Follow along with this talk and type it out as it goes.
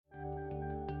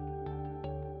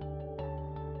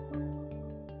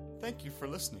Thank you for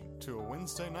listening to a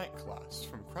Wednesday night class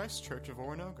from Christ Church of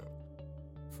Oronogo.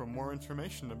 For more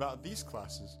information about these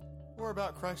classes, or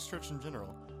about Christ Church in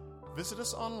general, visit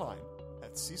us online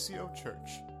at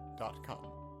ccochurch.com.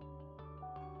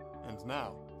 And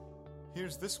now,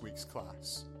 here's this week's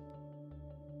class.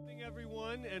 Good morning,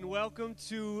 everyone, and welcome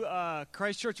to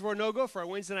Christ Church of Oronogo for our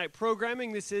Wednesday night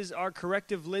programming. This is our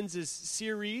Corrective Lenses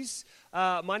series.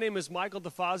 My name is Michael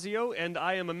DeFazio, and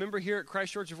I am a member here at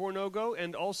Christ Church of Oronogo,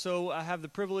 and also I have the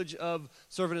privilege of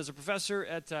serving as a professor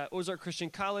at Ozark Christian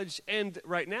College, and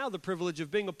right now the privilege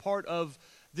of being a part of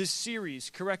this series,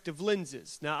 Corrective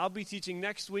Lenses. Now, I'll be teaching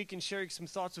next week and sharing some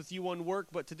thoughts with you on work,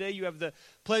 but today you have the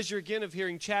pleasure again of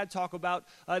hearing Chad talk about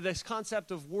this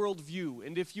concept of worldview.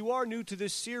 And if you are new to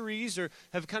this series or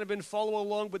have kind of been following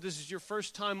along, but this is your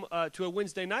first time to a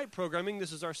Wednesday night programming,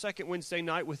 this is our second Wednesday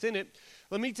night within it,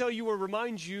 let me tell you or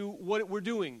remind you what we're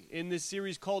doing in this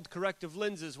series called Corrective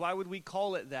Lenses. Why would we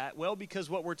call it that? Well, because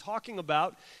what we're talking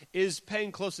about is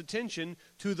paying close attention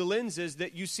to the lenses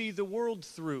that you see the world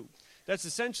through. That's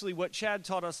essentially what Chad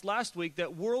taught us last week,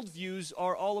 that worldviews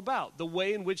are all about, the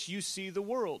way in which you see the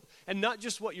world. And not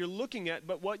just what you're looking at,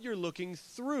 but what you're looking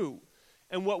through.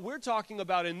 And what we're talking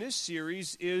about in this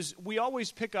series is we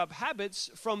always pick up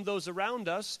habits from those around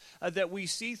us that we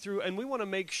see through, and we want to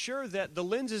make sure that the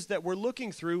lenses that we're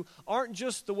looking through aren't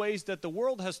just the ways that the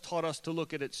world has taught us to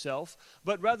look at itself,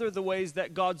 but rather the ways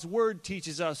that God's Word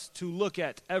teaches us to look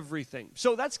at everything.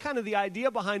 So that's kind of the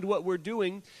idea behind what we're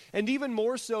doing, and even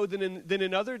more so than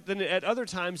at other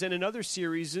times and in other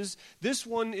series, this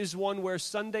one is one where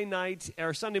Sunday night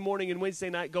or Sunday morning and Wednesday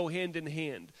night go hand in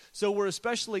hand. So we're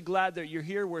especially glad that you're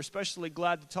here. We're especially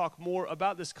glad to talk more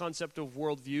about this concept of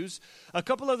worldviews. A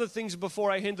couple other things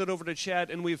before I hand it over to Chad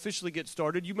and we officially get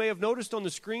started. You may have noticed on the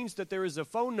screens that there is a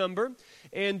phone number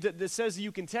and that says that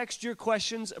you can text your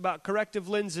questions about corrective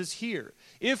lenses here.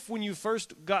 If when you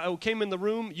first came in the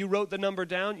room, you wrote the number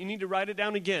down, you need to write it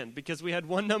down again because we had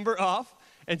one number off,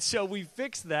 and so we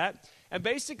fixed that. And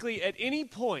basically, at any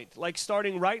point, like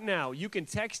starting right now, you can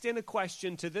text in a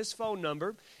question to this phone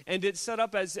number, and it's set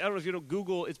up as, I don't know if you know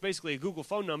Google, it's basically a Google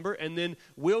phone number, and then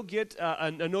we'll get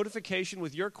a notification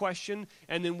with your question,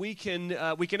 and then we can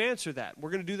answer that.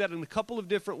 We're going to do that in a couple of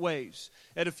different ways.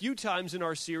 At a few times in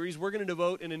our series, we're going to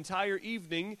devote an entire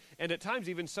evening, and at times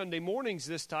even Sunday mornings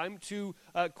this time, to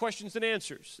questions and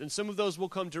answers. And some of those will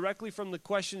come directly from the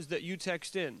questions that you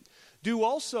text in. Do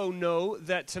also know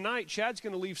that tonight Chad's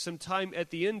going to leave some time at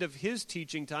the end of his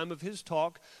teaching time, of his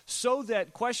talk, so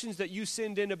that questions that you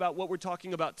send in about what we're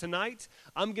talking about tonight,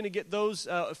 I'm going to get those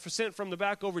sent from the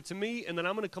back over to me, and then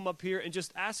I'm going to come up here and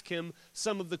just ask him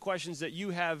some of the questions that you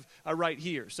have right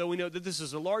here. So we know that this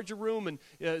is a larger room,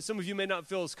 and some of you may not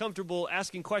feel as comfortable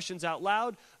asking questions out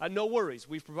loud. No worries.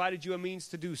 We've provided you a means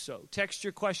to do so. Text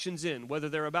your questions in, whether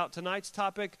they're about tonight's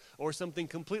topic or something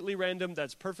completely random.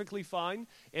 That's perfectly fine,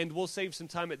 and we'll save some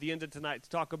time at the end of tonight to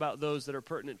talk about those that are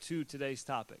pertinent to today's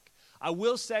topic. I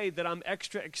will say that I'm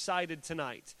extra excited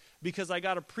tonight because I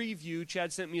got a preview.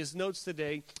 Chad sent me his notes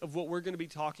today of what we're going to be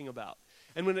talking about.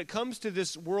 And when it comes to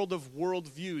this world of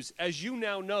worldviews, as you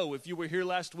now know, if you were here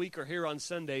last week or here on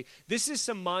Sunday, this is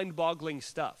some mind-boggling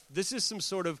stuff. This is some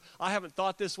sort of, I haven't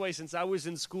thought this way since I was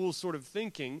in school sort of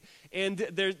thinking. And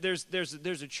there's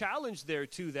a challenge there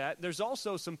to that. There's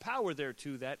also some power there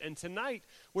to that. And tonight,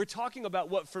 we're talking about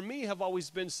what for me have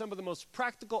always been some of the most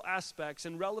practical aspects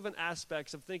and relevant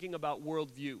aspects of thinking about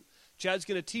worldview. Chad's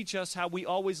going to teach us how we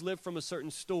always live from a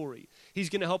certain story. He's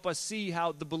going to help us see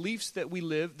how the beliefs that we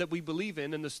believe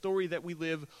in, and the story that we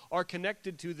live are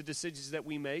connected to the decisions that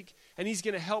we make. And he's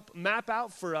going to help map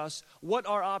out for us what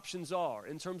our options are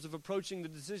in terms of approaching the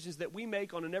decisions that we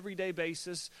make on an everyday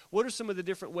basis. What are some of the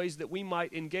different ways that we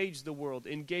might engage the world,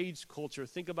 engage culture,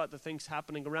 think about the things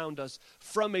happening around us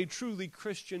from a truly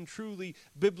Christian, truly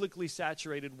biblically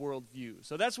saturated worldview.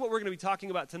 So that's what we're going to be talking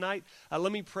about tonight.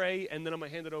 Let me pray, and then I'm going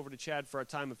to hand it over to Chad for our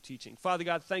time of teaching. Father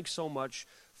God, thanks so much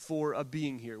for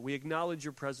being here. We acknowledge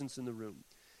your presence in the room.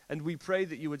 And we pray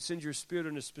that you would send your Spirit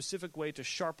in a specific way to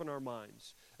sharpen our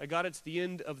minds. God, it's the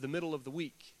end of the middle of the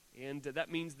week, and that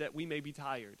means that we may be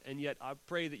tired. And yet I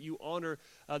pray that you honor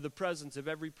the presence of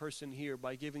every person here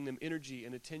by giving them energy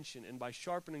and attention and by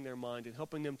sharpening their mind and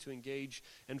helping them to engage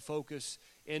and focus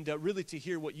and really to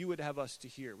hear what you would have us to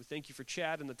hear. We thank you for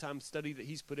Chad and the time of study that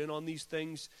he's put in on these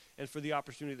things and for the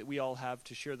opportunity that we all have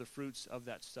to share the fruits of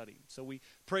that study. So we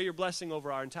pray your blessing over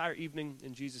our entire evening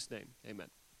in Jesus' name. Amen.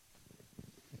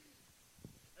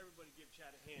 Everybody give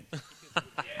Chad a hand.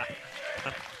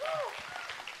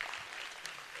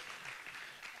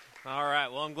 All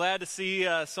right, well, I'm glad to see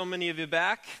so many of you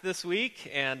back this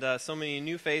week and so many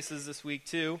new faces this week,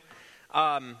 too.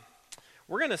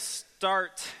 We're going to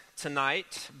start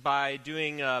tonight by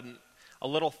doing a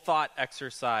little thought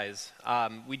exercise.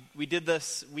 We did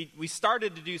this, we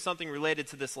started to do something related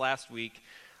to this last week,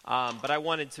 but I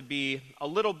wanted to be a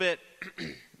little bit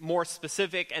more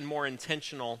specific and more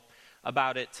intentional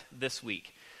about it this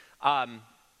week.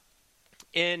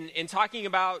 In talking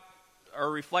about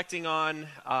or reflecting on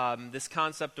this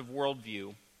concept of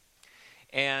worldview,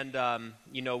 and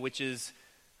which is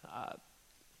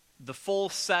the full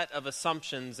set of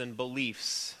assumptions and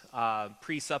beliefs,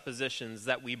 presuppositions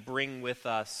that we bring with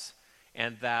us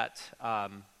and that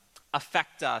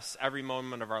affect us every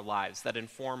moment of our lives, that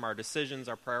inform our decisions,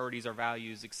 our priorities, our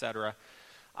values, etc.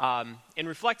 In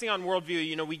reflecting on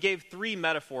worldview, we gave three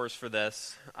metaphors for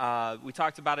this. We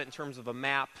talked about it in terms of a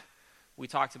map. We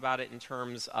talked about it in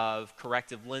terms of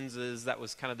corrective lenses. That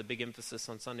was kind of the big emphasis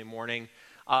on Sunday morning.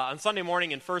 On Sunday morning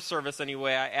in first service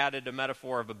anyway, I added a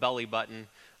metaphor of a belly button.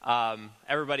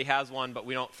 Everybody has one, but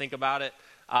we don't think about it.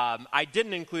 I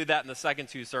didn't include that in the second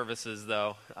two services,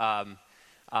 though,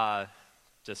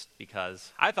 just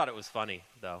because. I thought it was funny,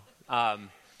 though.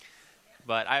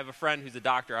 But I have a friend who's a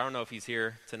doctor. I don't know if he's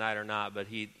here tonight or not, but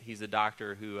he's a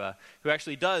doctor who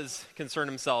actually does concern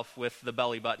himself with the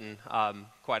belly button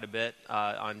quite a bit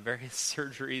on various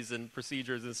surgeries and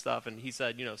procedures and stuff. And he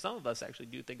said, some of us actually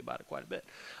do think about it quite a bit.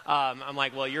 I'm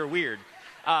like, well, you're weird.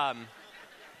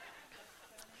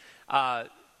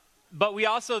 But we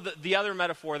also, the other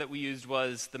metaphor that we used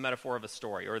was the metaphor of a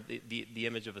story, or the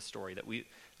image of a story.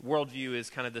 Worldview is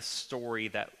kind of the story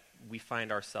that we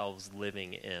find ourselves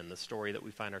living in, the story that we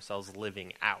find ourselves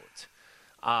living out.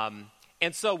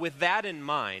 And so with that in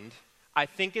mind, I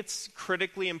think it's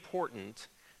critically important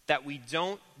that we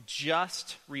don't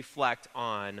just reflect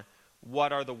on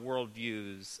what are the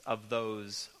worldviews of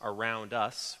those around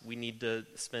us. We need to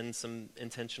spend some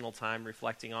intentional time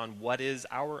reflecting on what is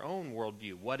our own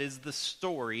worldview, what is the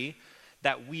story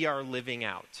that we are living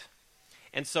out.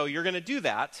 And so you're going to do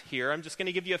that here. I'm just going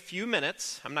to give you a few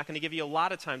minutes. I'm not going to give you a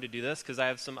lot of time to do this because I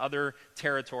have some other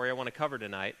territory I want to cover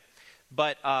tonight.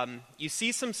 But you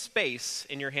see some space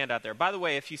in your handout there. By the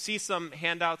way, if you see some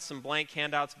handouts, some blank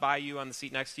handouts by you on the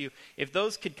seat next to you, if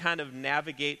those could kind of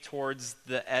navigate towards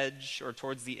the edge or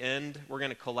towards the end, we're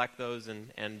going to collect those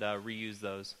and reuse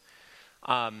those.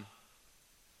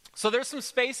 So there's some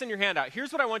space in your handout.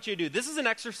 Here's what I want you to do. This is an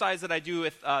exercise that I do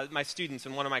with my students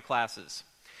in one of my classes.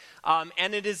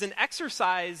 And it is an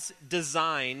exercise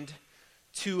designed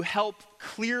to help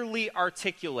clearly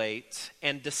articulate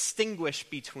and distinguish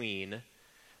between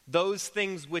those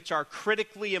things which are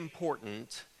critically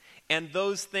important and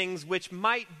those things which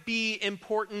might be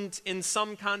important in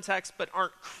some context but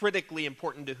aren't critically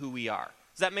important to who we are.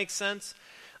 Does that make sense?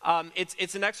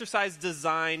 It's an exercise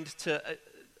designed to,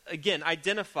 again,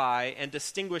 identify and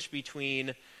distinguish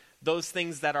between those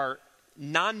things that are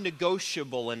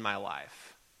non-negotiable in my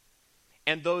life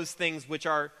and those things which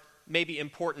are maybe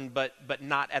important but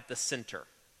not at the center.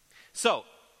 So,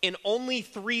 in only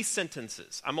 3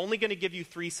 sentences, I'm only going to give you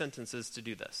 3 sentences to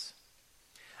do this.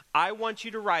 I want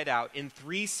you to write out in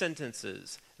 3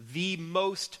 sentences the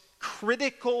most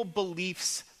critical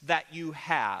beliefs that you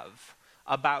have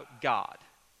about God.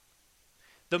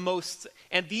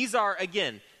 And these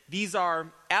are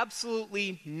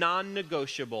absolutely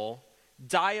non-negotiable,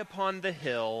 die upon the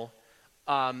hill.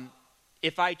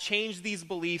 If I change these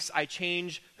beliefs, I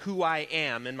change who I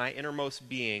am in my innermost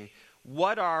being.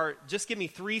 Just give me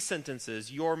 3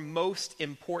 sentences, your most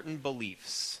important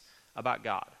beliefs about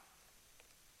God.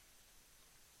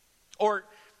 Or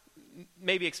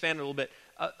maybe expand a little bit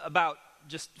about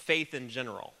just faith in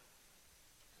general,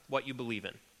 what you believe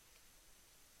in.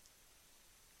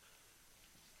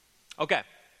 Okay.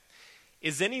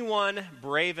 Is anyone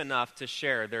brave enough to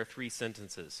share their 3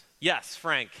 sentences? Yes,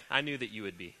 Frank, I knew that you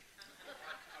would be.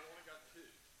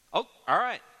 Oh, all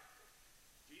right.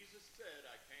 Jesus said,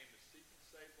 I came to seek and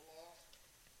save the lost.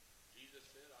 Jesus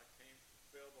said, I came to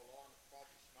fulfill the law and the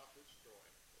prophets, not to destroy.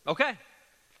 Okay.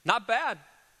 Not bad.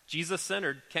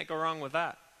 Jesus-centered. Can't go wrong with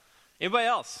that. Anybody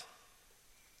else?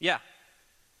 Yeah.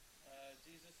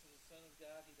 Jesus is the Son of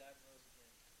God. He died and rose again.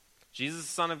 Jesus is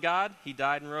the Son of God. He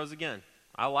died and rose again.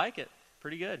 I like it.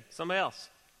 Pretty good. Somebody else?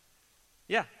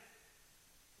 Yeah.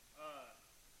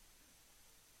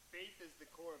 Faith is the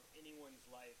core of anyone's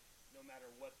life, no matter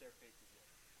what their faith is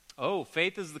in. Oh,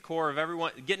 faith is the core of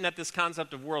everyone. Getting at this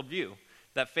concept of worldview,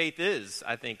 that faith is,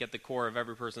 I think, at the core of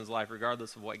every person's life,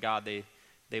 regardless of what God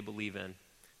they believe in.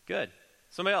 Good.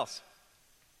 Somebody else?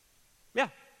 Yeah.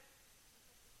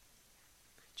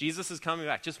 Jesus is coming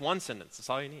back. Just one sentence. That's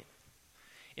all you need.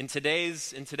 In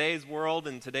today's world,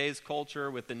 in today's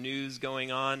culture, with the news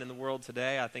going on in the world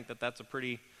today, I think that's a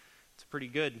pretty It's a pretty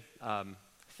good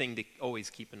thing to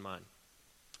always keep in mind.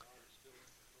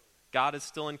 God is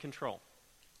still in control.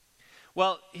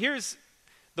 Well, here's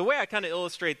the way I kind of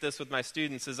illustrate this with my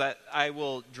students is that I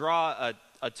will draw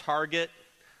a target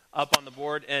up on the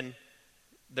board, and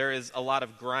there is a lot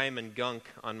of grime and gunk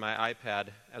on my iPad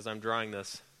as I'm drawing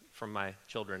this from my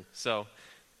children. So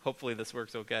hopefully this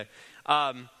works okay.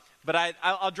 But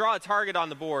I'll draw a target on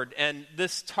the board, and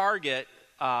this target,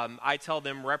 I tell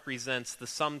them, represents the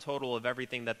sum total of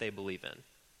everything that they believe in.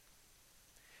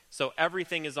 So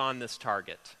everything is on this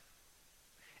target.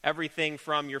 Everything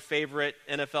from your favorite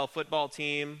NFL football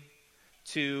team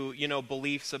to,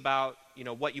 beliefs about,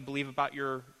 what you believe about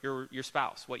your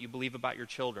spouse, what you believe about your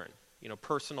children.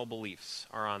 Personal beliefs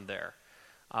are on there.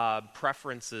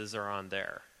 Preferences are on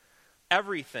there.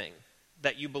 Everything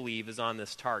that you believe is on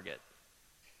this target.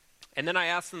 And then I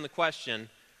ask them the question,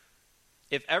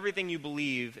 if everything you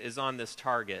believe is on this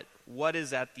target,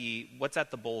 what's at the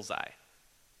bullseye?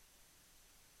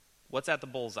 What's at the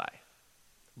bullseye?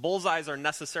 Bullseyes are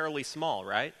necessarily small,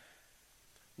 right?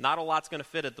 Not a lot's going to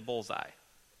fit at the bullseye.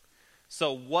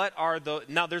 So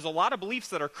now there's a lot of beliefs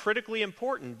that are critically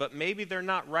important, but maybe they're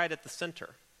not right at the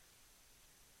center.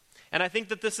 And I think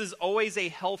that this is always a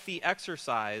healthy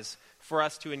exercise for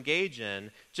us to engage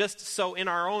in, just so in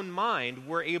our own mind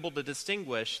we're able to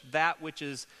distinguish that which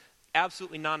is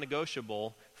absolutely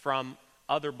non-negotiable from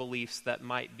other beliefs that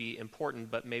might be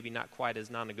important but maybe not quite as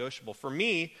non-negotiable. For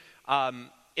me,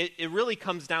 it really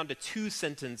comes down to two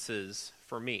sentences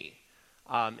for me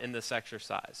in this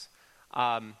exercise.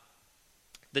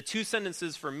 The two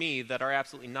sentences for me that are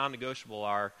absolutely non-negotiable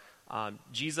are,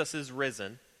 Jesus is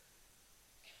risen.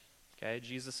 Okay,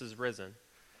 Jesus is risen.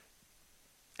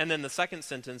 And then the second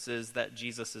sentence is that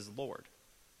Jesus is Lord.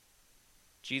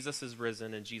 Jesus is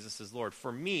risen and Jesus is Lord.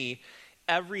 For me,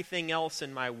 everything else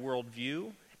in my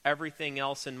worldview, everything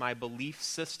else in my belief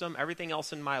system, everything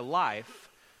else in my life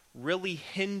really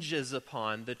hinges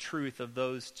upon the truth of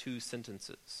those two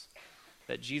sentences.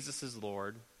 That Jesus is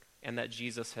Lord and that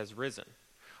Jesus has risen.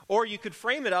 Or you could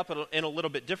frame it up in a little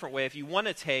bit different way. If you want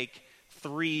to take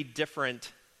three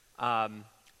different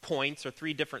points or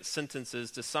three different sentences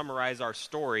to summarize our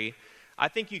story, I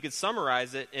think you could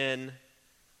summarize it in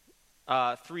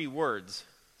 3 words.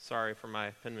 Sorry for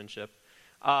my penmanship.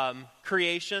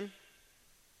 Creation,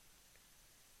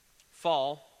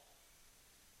 fall,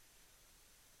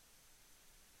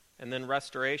 and then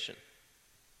restoration.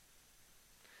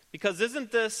 Because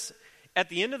isn't this, at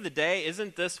the end of the day,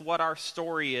 isn't this what our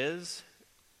story is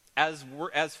as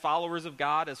followers of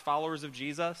God, as followers of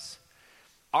Jesus?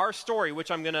 Our story,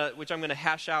 which I'm gonna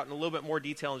hash out in a little bit more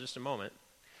detail in just a moment,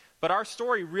 but our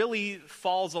story really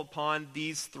falls upon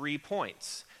these 3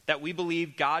 points: that we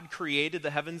believe God created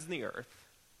the heavens and the earth,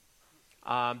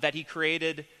 that He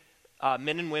created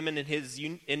men and women in His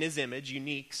image,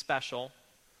 unique, special,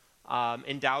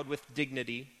 endowed with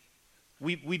dignity.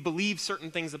 We believe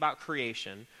certain things about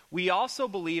creation. We also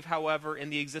believe, however, in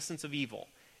the existence of evil,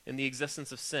 in the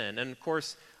existence of sin. And of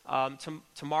course,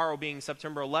 tomorrow being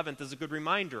September 11th is a good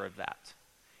reminder of that.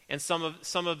 And some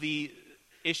of the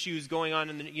issues going on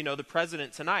in the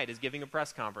president tonight is giving a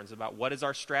press conference about what is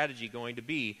our strategy going to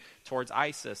be towards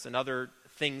ISIS and other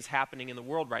things happening in the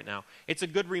world right now. It's a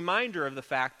good reminder of the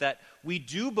fact that we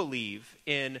do believe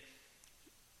in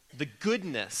the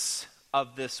goodness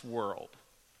of this world.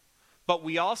 But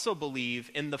we also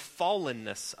believe in the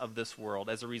fallenness of this world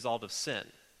as a result of sin.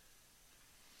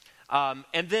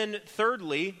 And then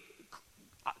thirdly,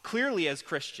 clearly as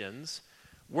Christians,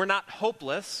 we're not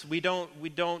hopeless.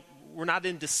 We're not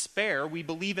in despair. We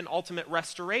believe in ultimate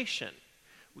restoration.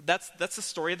 That's the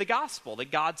story of the gospel,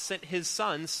 that God sent His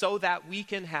Son so that we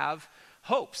can have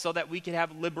hope, so that we can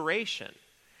have liberation.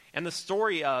 And the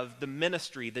story of the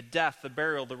ministry, the death, the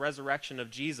burial, the resurrection of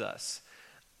Jesus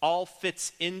all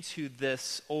fits into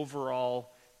this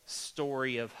overall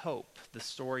story of hope, the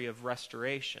story of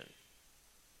restoration.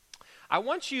 I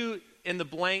want you in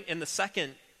the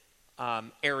second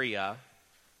area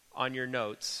on your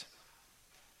notes,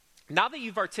 now that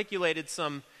you've articulated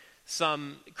some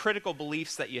critical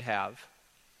beliefs that you have,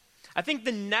 I think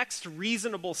the next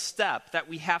reasonable step that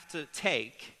we have to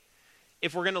take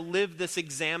if we're going to live this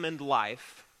examined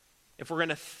life, if we're going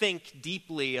to think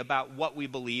deeply about what we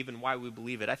believe and why we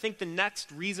believe it, I think the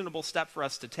next reasonable step for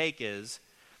us to take is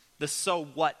the so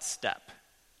what step.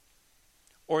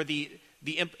 Or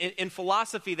in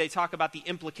philosophy, they talk about the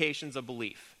implications of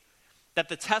belief. That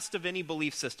the test of any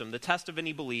belief system, the test of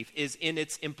any belief is in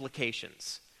its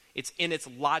implications. It's in its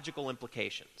logical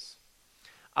implications.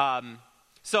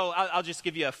 So I'll just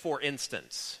give you a for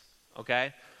instance,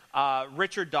 okay?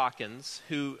 Richard Dawkins,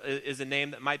 who is a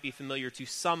name that might be familiar to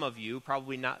some of you,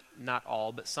 probably not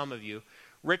all, but some of you.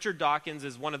 Richard Dawkins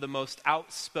is one of the most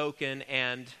outspoken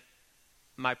and,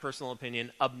 my personal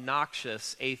opinion,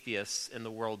 obnoxious atheists in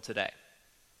the world today.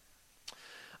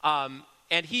 And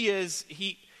he is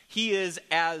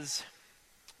as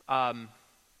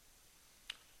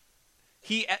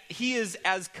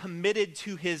committed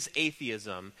to his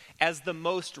atheism as the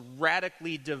most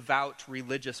radically devout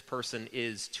religious person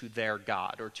is to their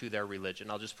God or to their religion.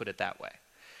 I'll just put it that way.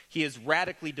 He is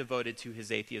radically devoted to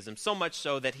his atheism, so much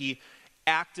so that he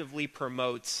actively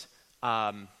promotes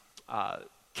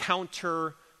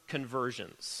counter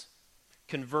conversions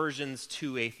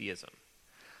to atheism.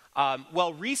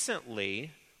 Well,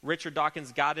 recently, Richard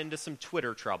Dawkins got into some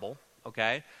Twitter trouble,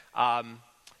 okay?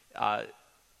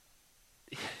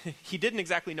 He didn't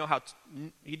exactly know how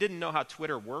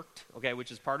Twitter worked, okay,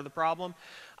 which is part of the problem.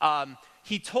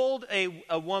 He told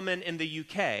a woman in the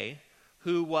UK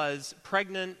who was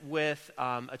pregnant with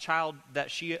a child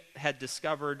that she had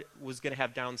discovered was going to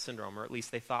have Down syndrome, or at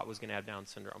least they thought was going to have Down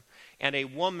syndrome. And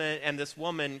this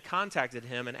woman contacted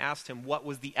him and asked him what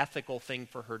was the ethical thing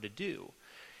for her to do.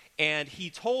 And he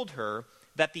told her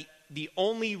that the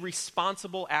only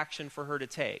responsible action for her to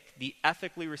take, the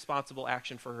ethically responsible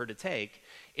action for her to take,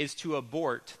 is to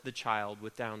abort the child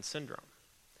with Down syndrome.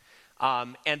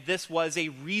 And this was a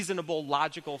reasonable,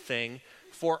 logical thing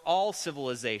for all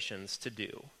civilizations to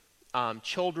do.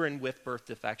 Children with birth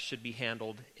defects should be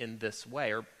handled in this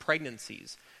way, or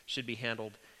pregnancies should be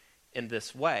handled in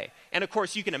this way. And of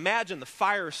course, you can imagine the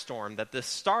firestorm that this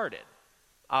started,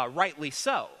 rightly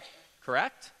so,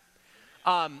 correct?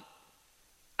 I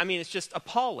mean, it's just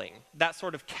appalling, that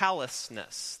sort of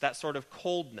callousness, that sort of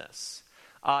coldness.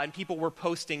 And people were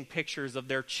posting pictures of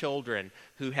their children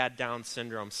who had Down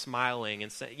syndrome, smiling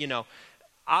and saying,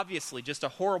 obviously just a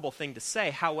horrible thing to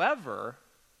say. However,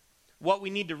 what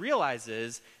we need to realize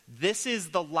is this is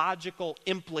the logical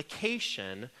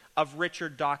implication of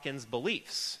Richard Dawkins'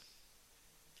 beliefs.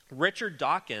 Richard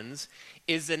Dawkins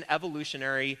is an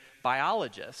evolutionary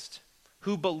biologist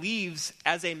who believes,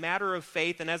 as a matter of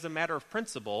faith and as a matter of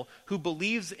principle, who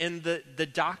believes in the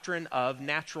doctrine of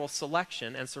natural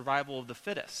selection and survival of the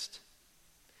fittest.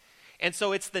 And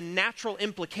so it's the natural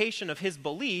implication of his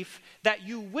belief that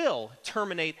you will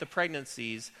terminate the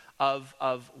pregnancies of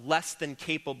less than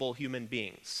capable human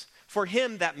beings. For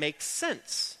him, that makes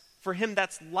sense. For him,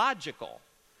 that's logical.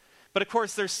 But of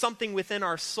course, there's something within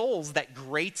our souls that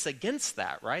grates against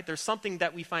that, right? There's something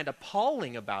that we find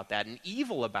appalling about that and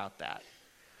evil about that.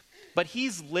 But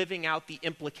he's living out the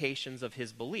implications of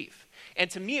his belief. And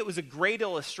to me, it was a great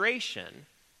illustration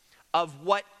of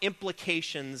what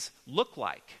implications look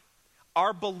like.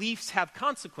 Our beliefs have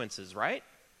consequences, right?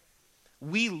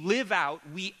 We live out,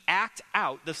 we act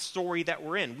out the story that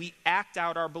we're in. We act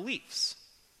out our beliefs.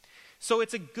 So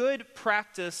it's a good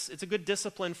practice, it's a good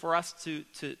discipline for us to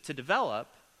develop.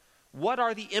 What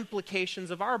are the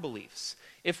implications of our beliefs?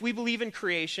 If we believe in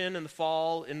creation and the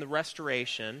fall, in the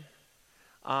restoration,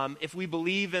 if we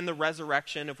believe in the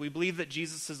resurrection, if we believe that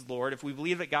Jesus is Lord, if we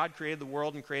believe that God created the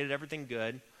world and created everything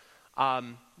good,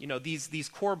 these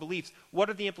core beliefs,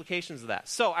 what are the implications of that?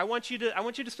 So I want you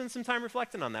to spend some time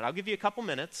reflecting on that. I'll give you a couple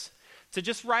minutes to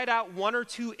just write out one or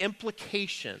two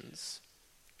implications,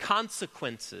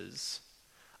 consequences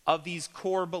of these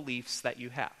core beliefs that you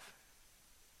have.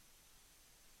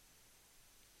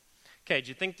 Okay, did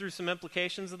you think through some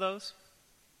implications of those?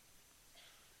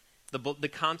 The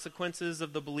consequences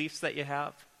of the beliefs that you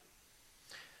have?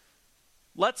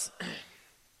 Let's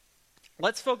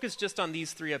focus just on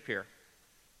these three up here.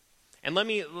 And let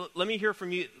me hear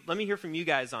from you. Let me hear from you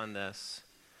guys on this.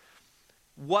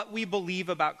 What we believe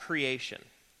about creation.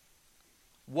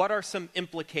 What are some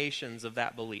implications of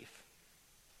that belief?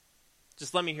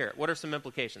 Just let me hear it. What are some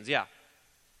implications? Yeah.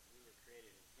 We were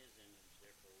created in his image,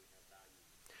 therefore we have value.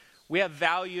 We have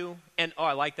value, and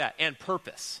I like that, and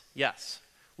purpose. Yes.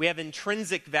 We have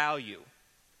intrinsic value.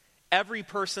 Every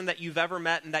person that you've ever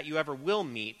met and that you ever will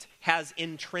meet has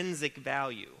intrinsic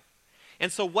value.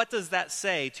 And so what does that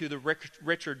say to the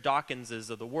Richard Dawkinses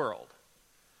of the world,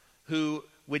 who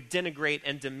would denigrate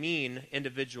and demean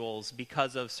individuals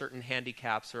because of certain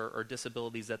handicaps or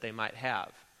disabilities that they might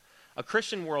have? A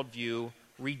Christian worldview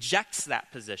rejects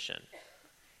that position.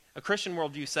 A Christian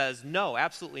worldview says, no,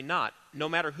 absolutely not. No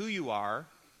matter who you are,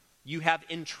 you have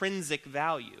intrinsic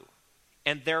value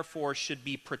and therefore should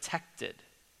be protected.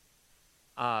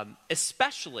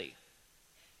 Especially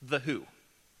the who,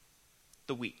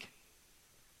 the weak.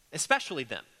 Especially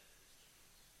them.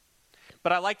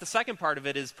 But I like the second part of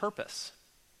it is purpose.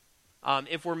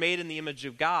 If we're made in the image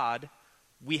of God,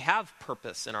 we have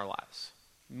purpose in our lives.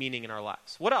 meaning in our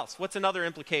lives. What else? What's another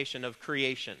implication of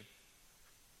creation?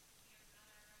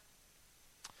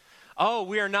 Oh,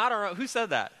 we are not our own. Who said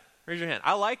that? Raise your hand.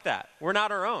 I like that. We're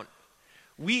not our own.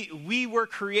 We were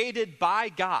created by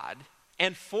God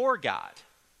and for God.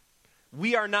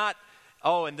 We are not,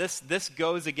 and this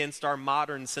goes against our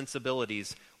modern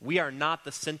sensibilities. We are not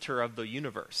the center of the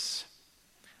universe.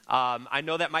 I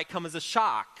know that might come as a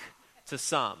shock to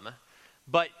some,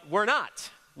 but we're not.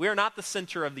 We are not the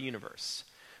center of the universe.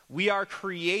 We are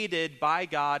created by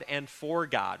God and for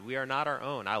God. We are not our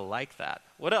own. I like that.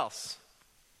 What else?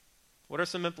 What are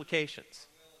some implications?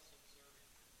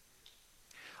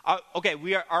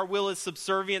 Our will is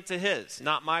subservient to His.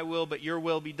 Not my will, but your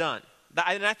will be done.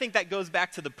 And I think that goes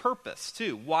back to the purpose,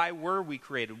 too. Why were we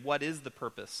created? What is the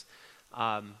purpose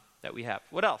that we have?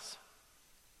 What else?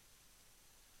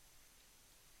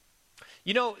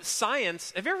 You know,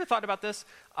 science, have you ever thought about this?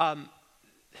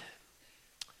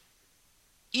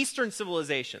 Eastern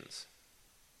civilizations,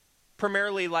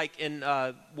 primarily like in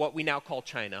what we now call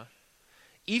China,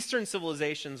 Eastern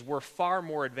civilizations were far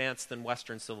more advanced than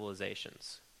Western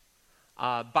civilizations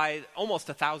by almost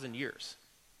 1,000 years.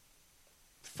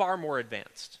 Far more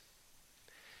advanced.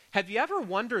 Have you ever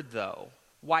wondered, though,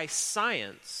 why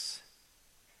science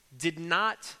did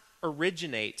not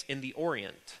originate in the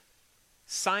Orient?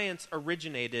 Science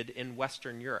originated in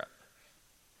Western Europe.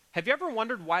 Have you ever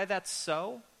wondered why that's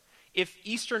so? If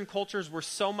Eastern cultures were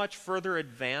so much further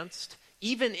advanced,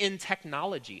 even in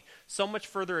technology, so much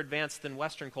further advanced than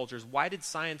Western cultures, why did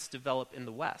science develop in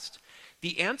the West?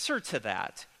 The answer to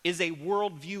that is a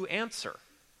worldview answer.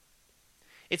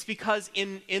 It's because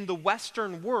in the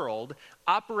Western world,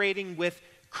 operating with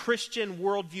Christian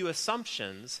worldview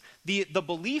assumptions, the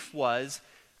belief was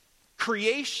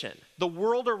creation, the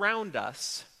world around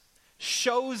us,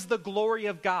 shows the glory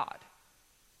of God.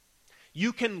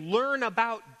 You can learn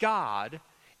about God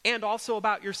and also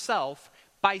about yourself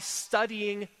by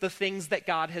studying the things that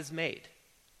God has made.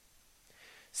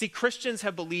 See, Christians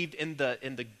have believed in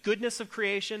the goodness of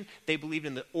creation, they believed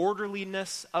in the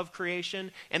orderliness of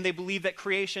creation, and they believe that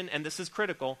creation, and this is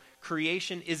critical,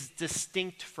 creation is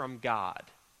distinct from God.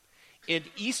 In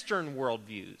Eastern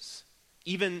worldviews,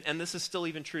 and this is still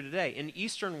even true today, in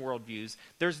Eastern worldviews,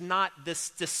 there's not this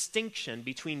distinction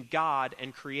between God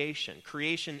and creation.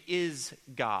 Creation is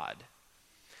God.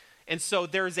 And so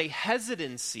there is a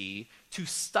hesitancy to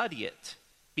study it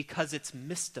because it's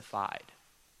mystified.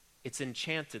 It's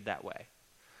enchanted that way.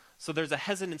 So there's a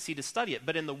hesitancy to study it.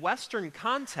 But in the Western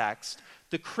context,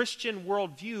 the Christian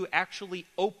worldview actually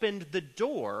opened the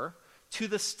door to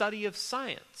the study of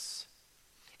science.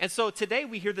 And so today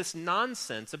we hear this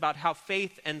nonsense about how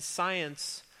faith and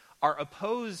science are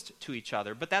opposed to each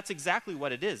other. But that's exactly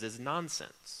what it is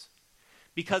nonsense.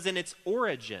 Because in its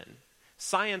origin,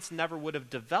 science never would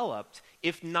have developed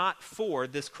if not for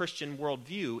this Christian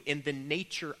worldview in the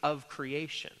nature of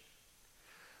creation.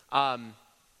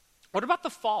 What about the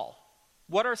fall?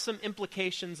 What are some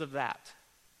implications of that?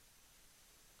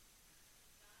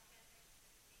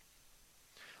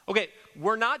 Okay,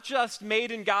 we're not just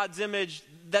made in God's image.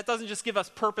 That doesn't just give us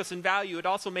purpose and value. It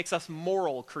also makes us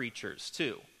moral creatures,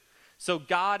 too. So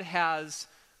God has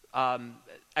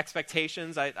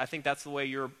expectations. I think that's the way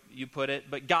you put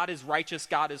it. But God is righteous,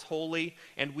 God is holy,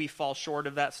 and we fall short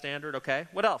of that standard. Okay,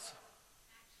 what else?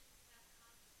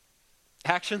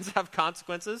 Actions have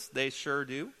consequences. They sure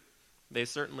do. They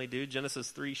certainly do. Genesis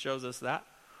 3 shows us that.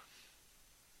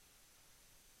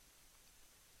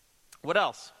 What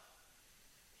else?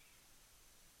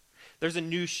 There's a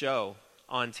new show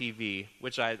on TV,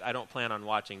 which I don't plan on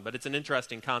watching, but it's an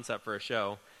interesting concept for a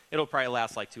show. It'll probably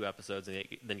last like 2 episodes and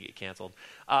then get canceled.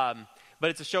 But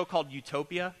it's a show called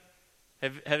Utopia.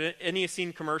 Have any of you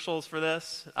seen commercials for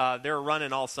this? They're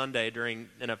running all Sunday during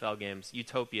NFL games.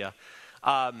 Utopia.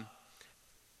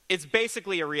 It's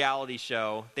basically a reality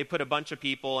show. They put a bunch of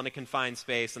people in a confined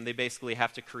space, and they basically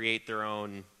have to create their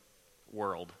own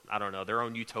world. I don't know, their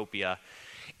own utopia.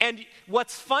 And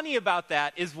what's funny about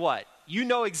that is what? You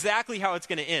know exactly how it's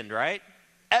going to end, right?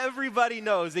 Everybody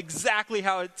knows exactly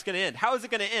how it's going to end. How is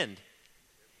it going to end?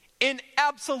 In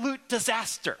absolute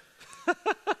disaster.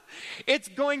 It's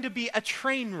going to be a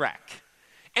train wreck.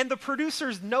 And the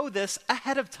producers know this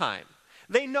ahead of time.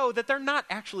 They know that they're not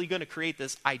actually going to create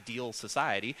this ideal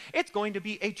society. It's going to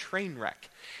be a train wreck.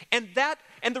 And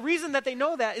the reason that they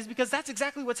know that is because that's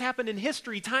exactly what's happened in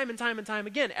history time and time and time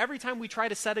again. Every time we try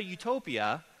to set a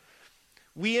utopia,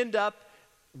 we end up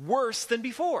worse than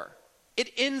before. It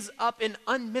ends up in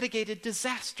unmitigated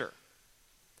disaster.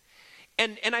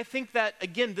 And I think that,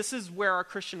 again, this is where our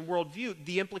Christian worldview,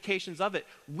 the implications of it,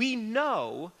 we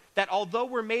know that although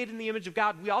we're made in the image of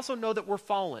God, we also know that we're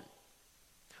fallen.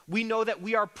 We know that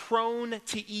we are prone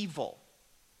to evil,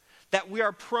 that we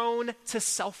are prone to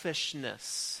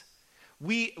selfishness.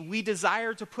 We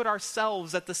desire to put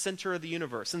ourselves at the center of the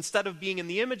universe. Instead of being in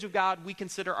the image of God, we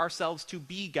consider ourselves to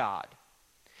be God.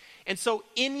 And so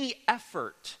any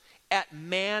effort at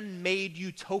man-made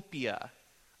utopia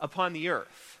upon the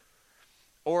earth,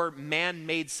 or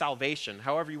man-made salvation,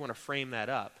 however you want to frame that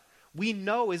up, we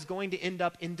know is going to end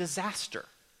up in disaster.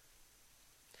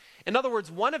 In other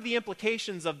words, one of the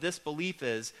implications of this belief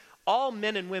is all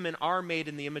men and women are made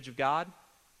in the image of God,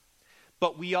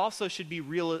 but we also should be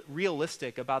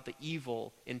realistic about the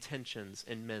evil intentions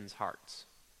in men's hearts.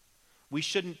 We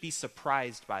shouldn't be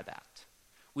surprised by that.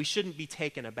 We shouldn't be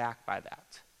taken aback by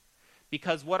that.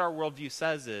 Because what our worldview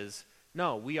says is,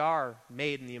 no, we are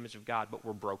made in the image of God, but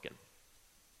we're broken.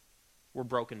 We're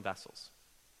broken vessels.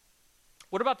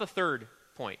 What about the third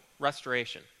point,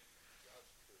 restoration?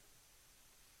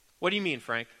 What do you mean,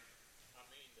 Frank? I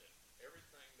mean that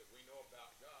everything that we know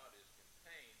about God is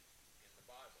contained in the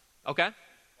Bible. Okay.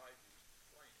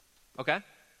 Okay.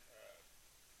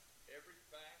 Every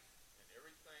fact and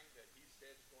everything that he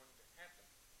said is going to happen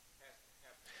has to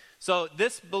happen. So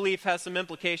this belief has some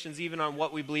implications even on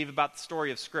what we believe about the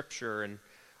story of Scripture, and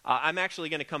I'm actually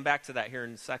going to come back to that here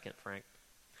in a second, Frank.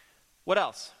 What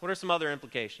else? What are some other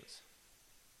implications?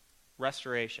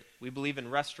 Restoration. We believe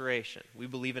in restoration. We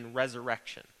believe in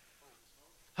resurrection.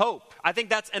 Hope. I think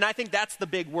that's the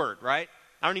big word, right?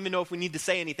 I don't even know if we need to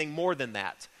say anything more than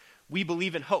that. We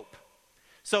believe in hope.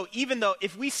 So even though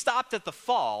if we stopped at the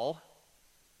fall,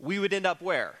 we would end up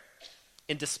where?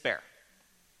 In despair.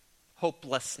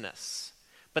 Hopelessness.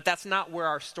 But that's not where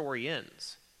our story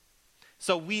ends.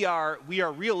 So we are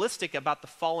realistic about the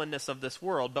fallenness of this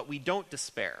world, but we don't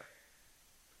despair.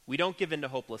 We don't give in to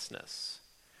hopelessness.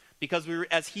 Because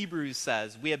as Hebrews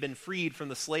says, we have been freed from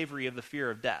the slavery of the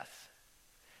fear of death.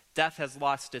 Death has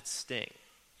lost its sting.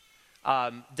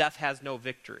 Death has no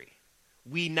victory.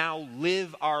 We now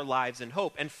live our lives in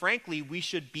hope. And frankly, we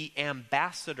should be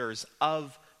ambassadors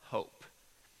of hope.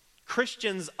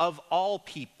 Christians of all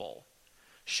people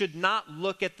should not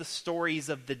look at the stories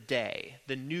of the day,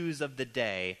 the news of the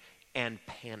day, and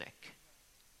panic.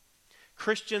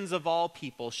 Christians of all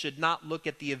people should not look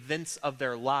at the events of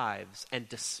their lives and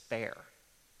despair.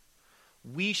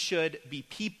 We should be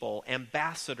people,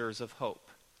 ambassadors of hope.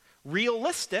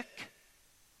 Realistic,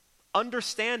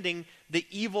 understanding the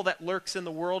evil that lurks in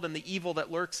the world and the evil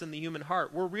that lurks in the human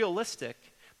heart. We're realistic,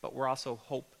 but we're also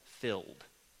hope-filled.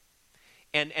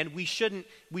 And we shouldn't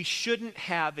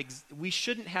have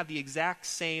the exact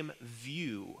same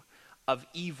view of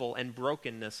evil and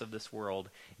brokenness of this world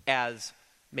as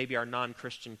maybe our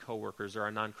non-Christian coworkers or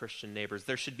our non-Christian neighbors.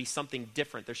 There should be something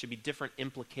different. There should be different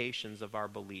implications of our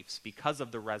beliefs because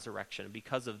of the resurrection,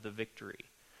 because of the victory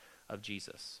of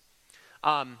Jesus.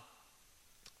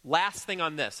 Last thing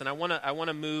on this, and I want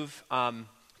to move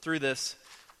through this.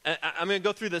 I'm going to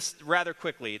go through this rather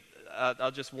quickly.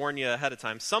 I'll just warn you ahead of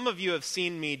time. Some of you have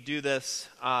seen me do this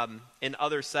in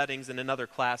other settings and in other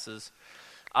classes.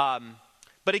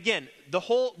 But again,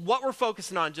 what we're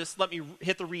focusing on, just let me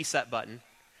hit the reset button.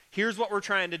 Here's what we're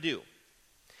trying to do.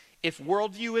 If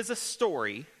worldview is a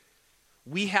story,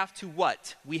 we have to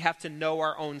what? We have to know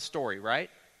our own story, right?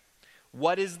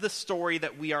 What is the story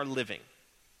that we are living?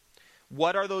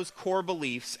 What are those core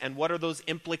beliefs and what are those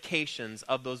implications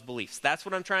of those beliefs? That's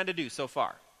what I'm trying to do so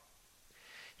far.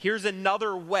 Here's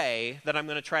another way that I'm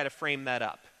going to try to frame that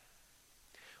up.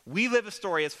 We live a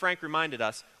story, as Frank reminded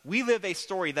us, we live a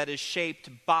story that is shaped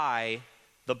by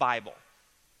the Bible.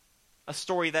 A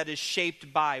story that is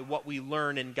shaped by what we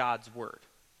learn in God's Word.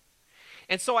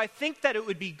 And so I think that it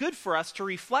would be good for us to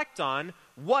reflect on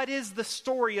what is the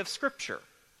story of Scripture,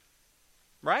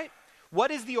 right? What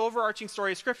is the overarching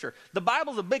story of Scripture? The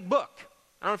Bible's a big book.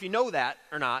 I don't know if you know that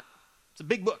or not. It's a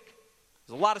big book.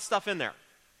 There's a lot of stuff in there.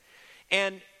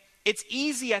 And it's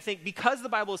easy, I think, because the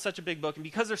Bible is such a big book and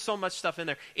because there's so much stuff in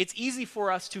there, it's easy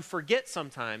for us to forget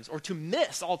sometimes or to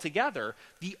miss altogether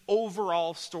the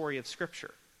overall story of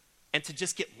Scripture and to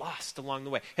just get lost along the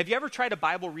way. Have you ever tried a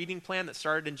Bible reading plan that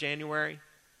started in January?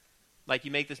 Like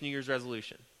you make this New Year's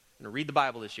resolution. I'm going to read the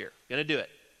Bible this year. I'm going to do it.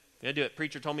 I'm going to do it.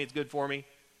 Preacher told me it's good for me.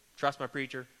 Trust my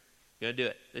preacher. I'm going to do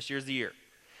it. This year's the year.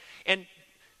 And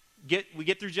we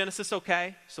get through Genesis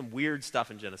okay. Some weird stuff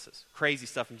in Genesis. Crazy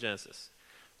stuff in Genesis.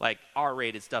 Like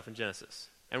R-rated stuff in Genesis.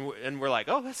 And we're like,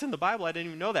 oh, that's in the Bible. I didn't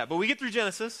even know that. But we get through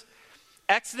Genesis.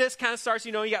 Exodus kind of starts,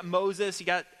 you got Moses, you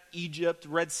got Egypt,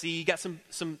 Red Sea. You got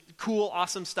some cool,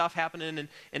 awesome stuff happening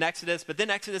in Exodus. But then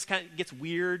Exodus kind of gets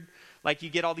weird. Like you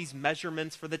get all these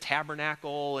measurements for the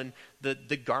tabernacle and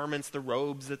the garments, the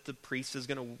robes that the priest is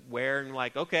going to wear. And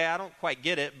like, okay, I don't quite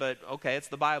get it, but okay, it's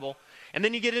the Bible. And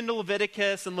then you get into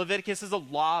Leviticus, and Leviticus is a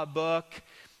law book.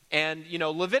 And,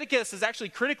 Leviticus is actually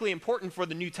critically important for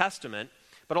the New Testament.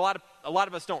 But a lot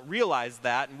of us don't realize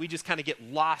that, and we just kind of get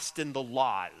lost in the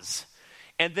laws.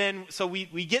 And then, so we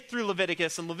get through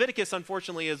Leviticus, and Leviticus,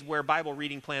 unfortunately, is where Bible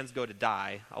reading plans go to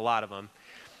die, a lot of them.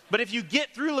 But if you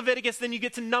get through Leviticus, then you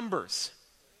get to Numbers.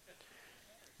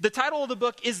 The title of the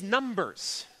book is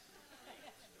Numbers.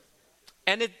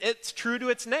 And it's true to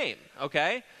its name,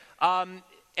 okay? And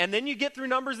then you get through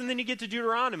Numbers, and then you get to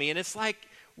Deuteronomy, and it's like,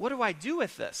 what do I do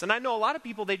with this? And I know a lot of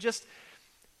people,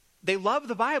 they love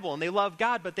the Bible and they love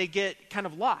God, but they get kind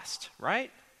of lost,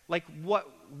 right? Like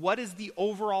what is the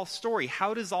overall story?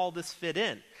 How does all this fit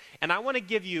in? And I want to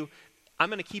give you, I'm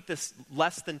going to keep this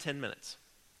less than 10 minutes,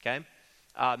 okay?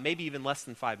 Maybe even less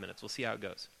than 5 minutes. We'll see how it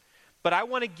goes. But I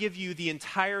want to give you the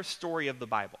entire story of the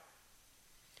Bible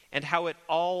and how it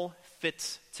all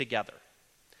fits together.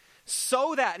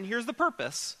 So that, and here's the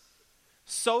purpose,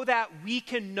 so that we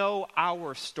can know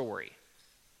our story.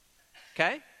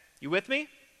 Okay? You with me?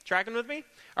 Tracking with me?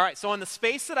 All right, so on the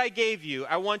space that I gave you,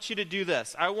 I want you to do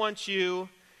this. I want you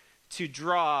to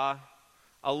draw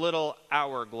a little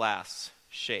hourglass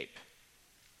shape.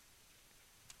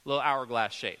 Little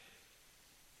hourglass shape.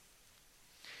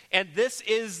 And this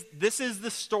is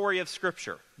the story of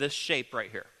Scripture, this shape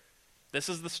right here. This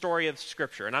is the story of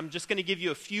Scripture. And I'm just going to give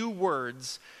you a few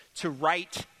words to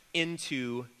write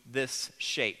into this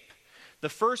shape. The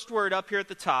first word up here at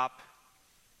the top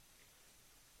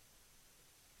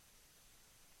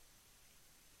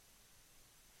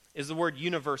is the word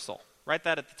universal. Write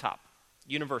that at the top.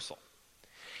 Universal.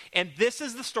 And this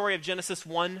is the story of Genesis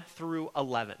 1 through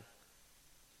 11.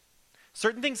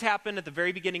 Certain things happen at the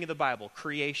very beginning of the Bible.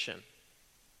 Creation.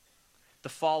 The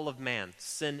fall of man.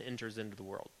 Sin enters into the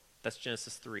world. That's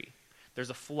Genesis 3. There's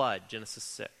a flood. Genesis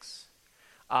 6.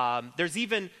 There's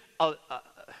even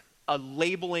a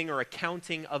labeling or a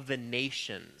counting of the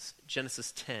nations.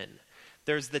 Genesis 10.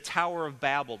 There's the Tower of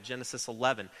Babel, Genesis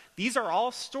 11. These are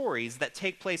all stories that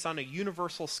take place on a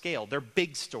universal scale. They're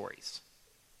big stories.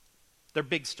 They're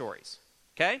big stories.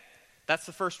 Okay? That's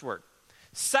the first word.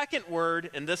 Second word,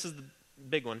 and this is the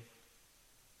big one.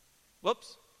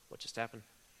 Whoops. What just happened?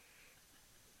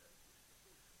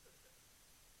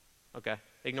 Okay.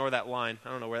 Ignore that line. I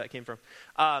don't know where that came from.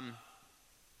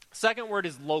 Second word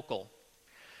is local.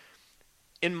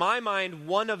 In my mind,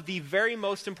 one of the very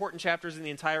most important chapters in the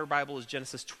entire Bible is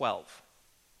Genesis 12.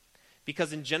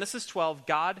 Because in Genesis 12,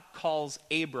 God calls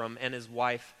Abram and his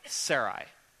wife Sarai.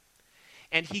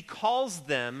 And he calls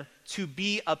them to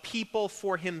be a people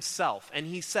for himself. And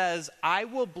he says, I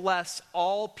will bless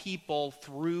all people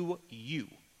through you.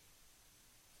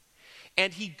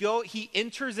 And he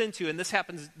enters into, and this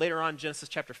happens later on in Genesis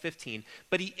chapter 15,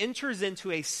 but he enters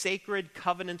into a sacred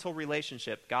covenantal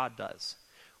relationship, God does,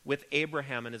 with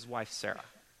Abraham and his wife Sarah.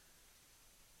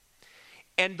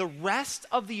 And the rest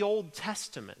of the Old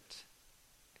Testament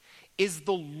is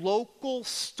the local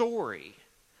story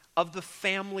of the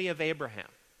family of Abraham.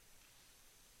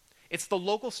 It's the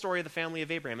local story of the family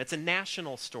of Abraham. It's a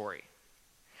national story.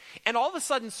 And all of a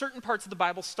sudden, certain parts of the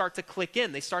Bible start to click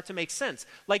in. They start to make sense.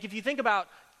 Like if you think about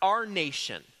our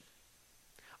nation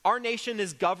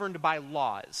is governed by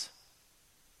laws.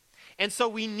 And so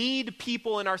we need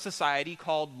people in our society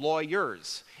called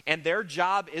lawyers. And their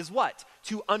job is what?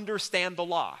 To understand the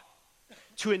law,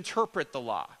 to interpret the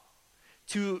law,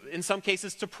 to, in some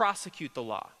cases, to prosecute the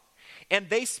law. And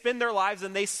they spend their lives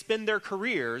and they spend their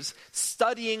careers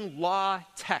studying law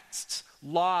texts,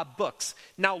 law books.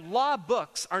 Now, law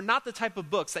books are not the type of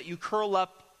books that you curl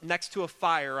up next to a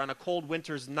fire on a cold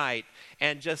winter's night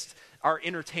and just are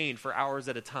entertained for hours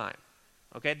at a time.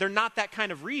 Okay? They're not that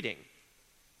kind of reading.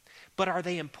 But are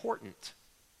they important?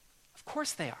 Of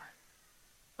course they are.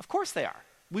 Of course they are.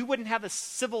 We wouldn't have a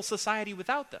civil society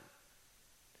without them.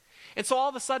 And so all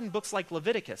of a sudden, books like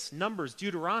Leviticus, Numbers,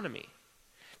 Deuteronomy,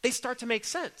 they start to make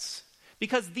sense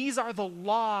because these are the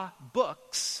law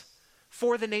books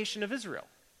for the nation of Israel.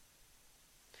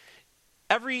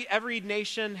 Every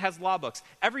nation has law books.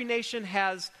 Every nation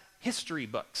has history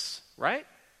books, right?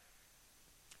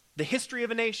 The history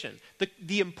of a nation,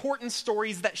 the important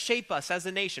stories that shape us as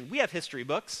a nation. We have history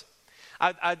books.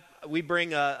 We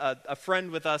bring a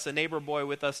friend with us, a neighbor boy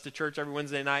with us to church every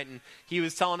Wednesday night, and he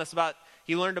was telling us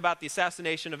he learned about the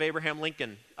assassination of Abraham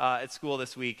Lincoln at school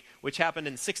this week, which happened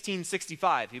in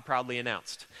 1665, he proudly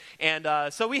announced.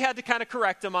 And so we had to kind of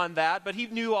correct him on that, but he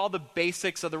knew all the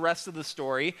basics of the rest of the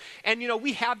story. And,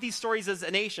 we have these stories as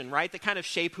a nation, right, that kind of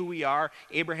shape who we are.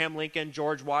 Abraham Lincoln,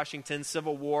 George Washington,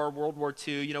 Civil War, World War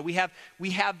II. We have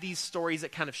these stories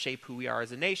that kind of shape who we are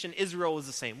as a nation. Israel is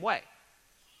the same way.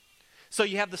 So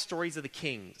you have the stories of the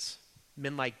kings,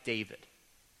 men like David,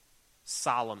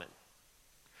 Solomon.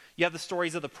 You have the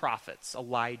stories of the prophets,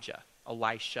 Elijah,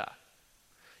 Elisha.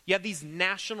 You have these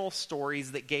national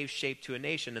stories that gave shape to a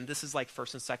nation, and this is like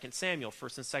 1st and 2nd Samuel,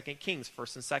 1st and 2nd Kings,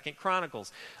 1st and 2nd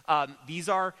Chronicles. These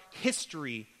are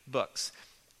history books.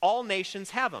 All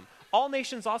nations have them. All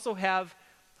nations also have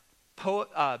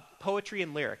poetry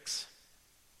and lyrics,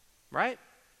 right?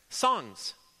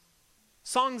 Songs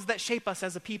that shape us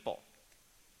as a people.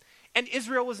 And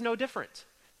Israel was no different.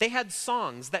 They had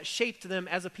songs that shaped them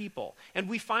as a people. And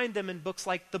we find them in books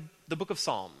like the book of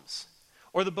Psalms,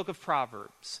 or the book of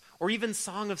Proverbs, or even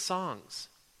Song of Songs,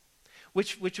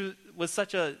 which was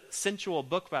such a sensual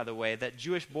book, by the way, that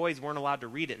Jewish boys weren't allowed to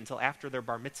read it until after their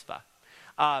bar mitzvah.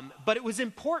 But it was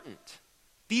important.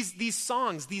 These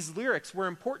songs, these lyrics were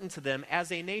important to them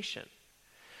as a nation.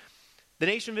 The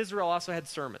nation of Israel also had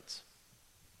sermons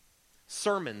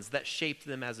that shaped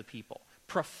them as a people.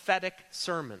 Prophetic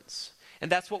sermons.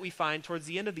 And that's what we find towards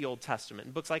the end of the Old Testament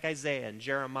in books like Isaiah and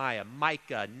Jeremiah,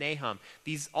 Micah, Nahum.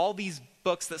 All these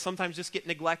books that sometimes just get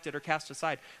neglected or cast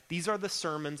aside. These are the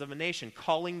sermons of a nation,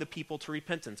 calling the people to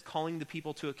repentance, calling the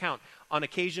people to account, on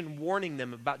occasion warning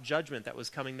them about judgment that was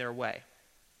coming their way.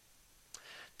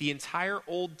 The entire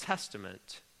Old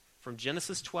Testament, from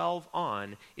Genesis 12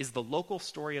 on, is the local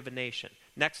story of a nation.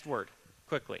 Next word,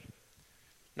 quickly.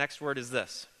 Next word is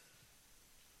this.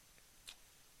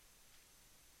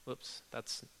 Whoops,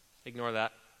 ignore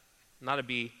that. Not a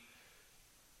B.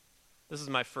 This is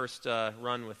my first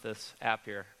run with this app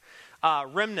here.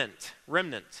 Remnant.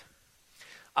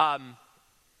 The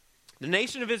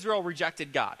nation of Israel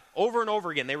rejected God. Over and over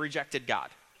again, they rejected God.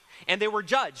 And they were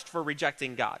judged for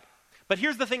rejecting God. But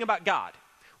here's the thing about God.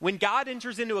 When God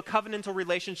enters into a covenantal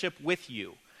relationship with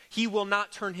you, he will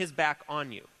not turn his back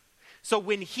on you. So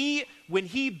when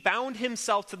he bound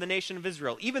himself to the nation of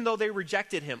Israel, even though they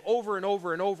rejected him over and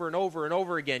over and over and over and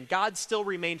over again, God still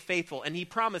remained faithful, and he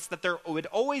promised that there would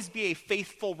always be a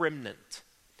faithful remnant,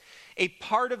 a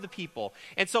part of the people.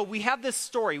 And so we have this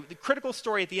story, the critical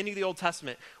story at the end of the Old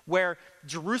Testament, where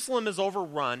Jerusalem is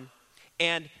overrun,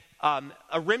 and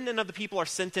a remnant of the people are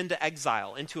sent into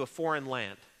exile, into a foreign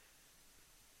land.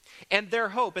 And their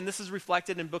hope, and this is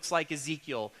reflected in books like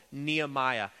Ezekiel,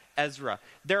 Nehemiah, Ezra,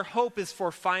 their hope is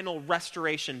for final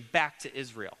restoration back to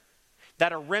Israel.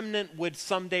 That a remnant would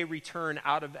someday return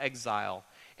out of exile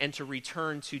and to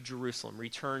return to Jerusalem,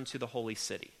 return to the holy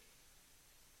city.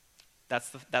 That's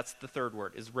the third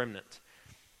word, is remnant.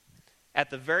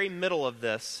 At the very middle of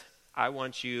this, I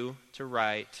want you to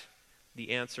write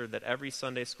the answer that every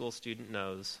Sunday school student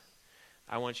knows.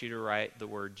 I want you to write the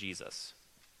word Jesus.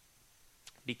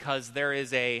 Because there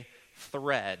is a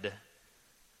thread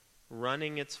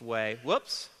running its way.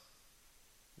 Whoops.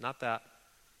 Not that.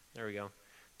 There we go.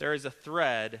 There is a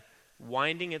thread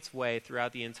winding its way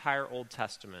throughout the entire Old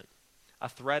Testament. A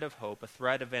thread of hope, a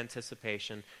thread of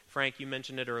anticipation. Frank, you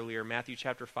mentioned it earlier, Matthew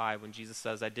chapter 5, when Jesus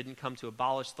says, I didn't come to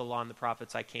abolish the law and the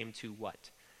prophets, I came to what?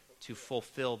 To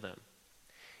fulfill them.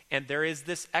 And there is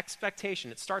this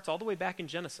expectation. It starts all the way back in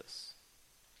Genesis.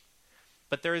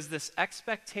 But there is this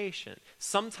expectation.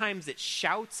 Sometimes it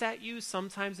shouts at you,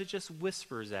 sometimes it just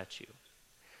whispers at you.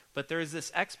 But there is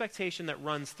this expectation that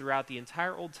runs throughout the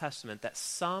entire Old Testament that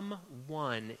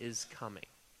someone is coming.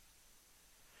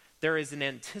 There is an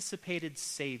anticipated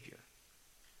Savior,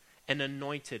 an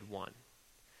anointed one.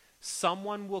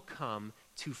 Someone will come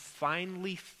to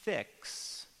finally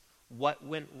fix what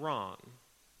went wrong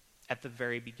at the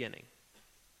very beginning.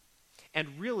 And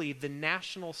really, the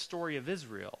national story of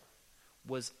Israel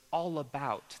was all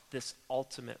about this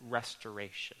ultimate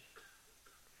restoration.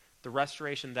 The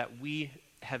restoration that we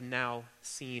have now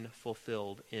seen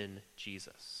fulfilled in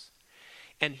Jesus.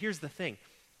 And here's the thing.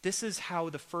 This is how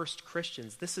the first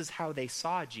Christians, this is how they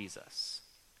saw Jesus.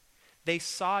 They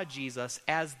saw Jesus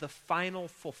as the final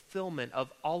fulfillment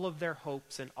of all of their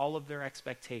hopes and all of their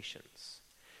expectations.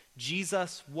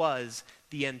 Jesus was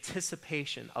the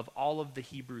anticipation of all of the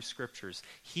Hebrew scriptures.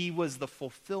 He was the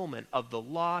fulfillment of the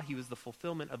law. He was the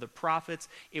fulfillment of the prophets.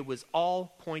 It was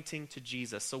all pointing to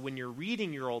Jesus. So when you're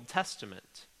reading your Old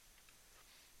Testament,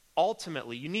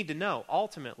 ultimately, you need to know,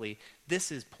 ultimately,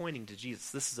 this is pointing to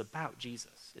Jesus. This is about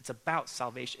Jesus. It's about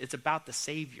salvation. It's about the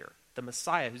Savior, the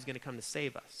Messiah who's going to come to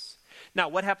save us. Now,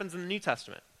 what happens in the New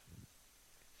Testament?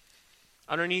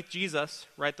 Underneath Jesus,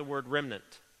 write the word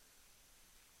remnant.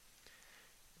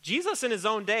 Jesus in his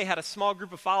own day had a small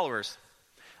group of followers,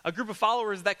 a group of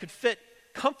followers that could fit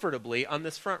comfortably on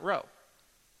this front row.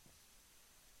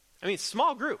 I mean,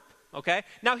 small group, okay?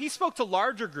 Now, he spoke to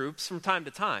larger groups from time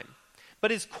to time, but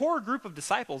his core group of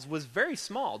disciples was very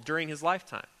small during his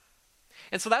lifetime.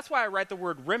 And so that's why I write the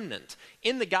word remnant.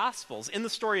 In the Gospels, in the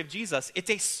story of Jesus, it's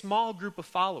a small group of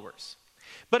followers.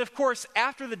 But of course,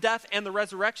 after the death and the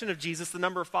resurrection of Jesus, the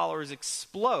number of followers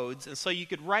explodes, and so you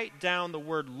could write down the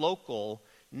word local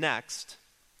next,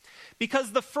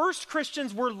 because the first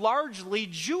Christians were largely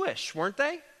Jewish, weren't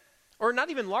they? Or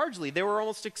not even largely, they were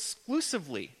almost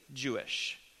exclusively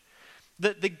Jewish.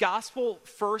 The gospel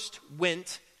first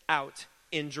went out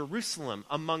in Jerusalem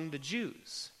among the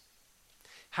Jews.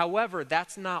 However,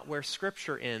 that's not where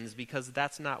Scripture ends, because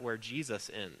that's not where Jesus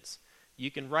ends.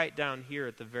 You can write down here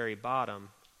at the very bottom,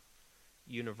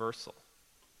 universal.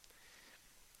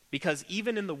 Because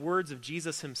even in the words of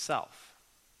Jesus himself,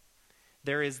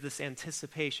 there is this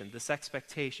anticipation, this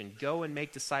expectation, go and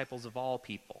make disciples of all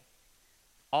people,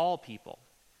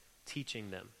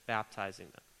 teaching them, baptizing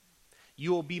them.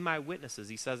 You will be my witnesses,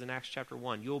 he says in Acts chapter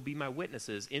 1. You will be my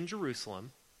witnesses in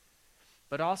Jerusalem,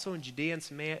 but also in Judea and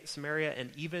Samaria,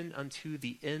 and even unto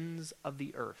the ends of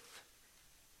the earth.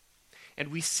 And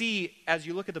we see, as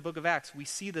you look at the book of Acts, we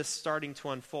see this starting to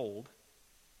unfold,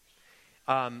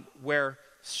 where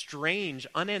strange,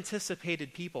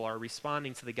 unanticipated people are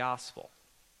responding to the gospel.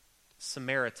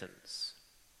 Samaritans,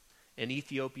 an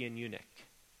Ethiopian eunuch.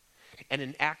 And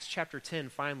in Acts chapter 10,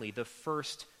 finally, the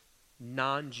first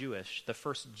non-Jewish, the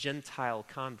first Gentile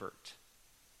convert,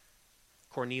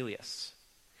 Cornelius.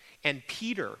 And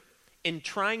Peter, in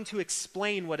trying to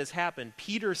explain what has happened,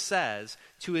 Peter says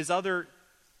to his other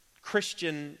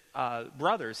Christian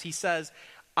brothers, he says,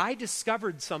 I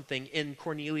discovered something in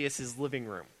Cornelius' living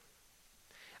room.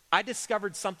 I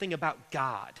discovered something about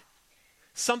God.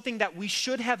 Something that we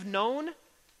should have known,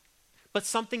 but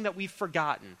something that we've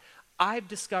forgotten. I've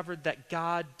discovered that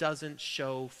God doesn't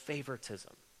show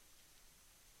favoritism.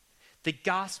 The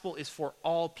gospel is for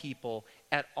all people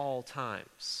at all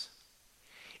times.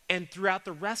 And throughout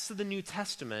the rest of the New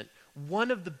Testament, one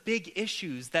of the big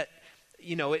issues that,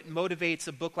 it motivates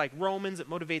a book like Romans, it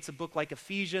motivates a book like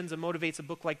Ephesians, it motivates a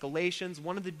book like Galatians.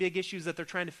 One of the big issues that they're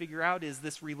trying to figure out is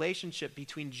this relationship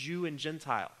between Jew and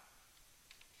Gentile.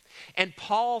 And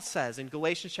Paul says in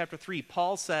Galatians chapter 3,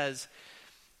 Paul says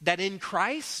that in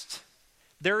Christ,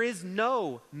 there is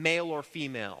no male or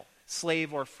female,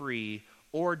 slave or free,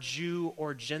 or Jew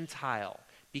or Gentile,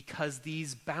 because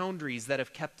these boundaries that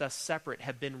have kept us separate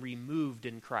have been removed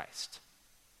in Christ.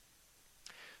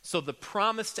 So the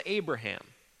promise to Abraham,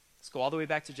 let's go all the way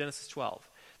back to Genesis 12.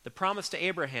 The promise to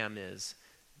Abraham is,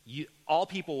 all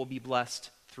people will be blessed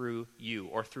through you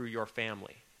or through your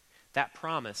family. That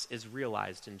promise is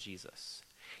realized in Jesus.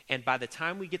 And by the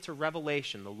time we get to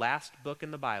Revelation, the last book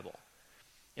in the Bible,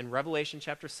 in Revelation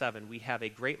chapter 7, we have a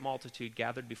great multitude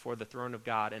gathered before the throne of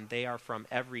God, and they are from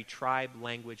every tribe,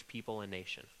 language, people, and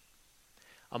nation.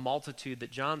 A multitude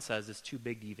that John says is too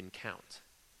big to even count.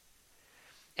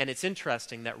 And it's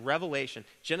interesting that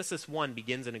Genesis 1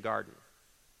 begins in a garden.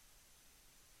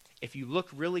 If you look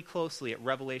really closely at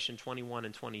Revelation 21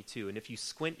 and 22, and if you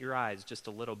squint your eyes just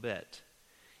a little bit,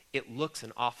 it looks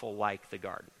an awful like the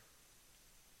garden.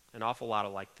 An awful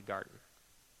lot like the garden.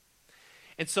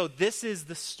 And so this is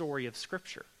the story of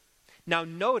Scripture. Now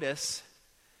notice,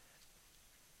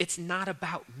 it's not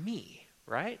about me,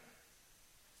 right?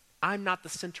 I'm not the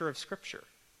center of Scripture.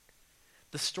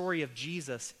 The story of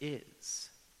Jesus is.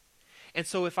 And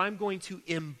so if I'm going to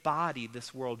embody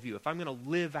this worldview, if I'm going to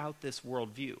live out this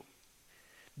worldview,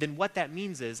 then what that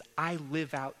means is I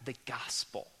live out the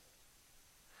gospel.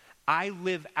 I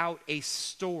live out a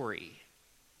story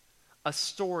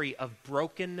of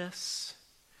brokenness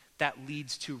that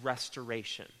leads to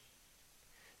restoration.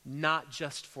 Not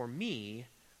just for me,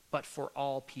 but for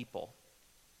all people.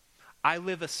 I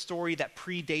live a story that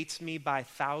predates me by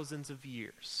thousands of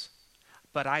years.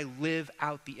 But I live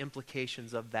out the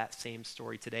implications of that same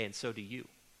story today, and so do you.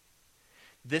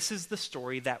 This is the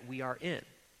story that we are in.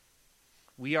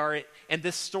 And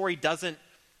this story doesn't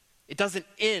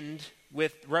end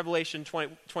with Revelation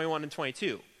 21 and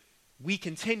 22. We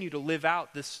continue to live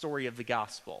out this story of the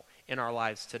gospel in our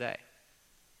lives today.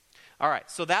 All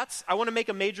right, so I want to make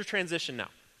a major transition now.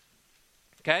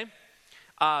 Okay?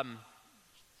 I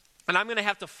And I'm going to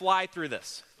have to fly through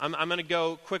this. I'm going to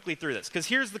go quickly through this. Because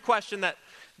here's the question that,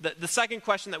 the second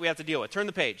question that we have to deal with. Turn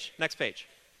the page. Next page.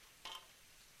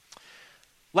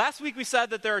 Last week we said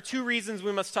that there are two reasons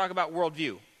we must talk about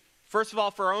worldview. First of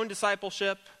all, for our own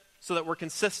discipleship, so that we're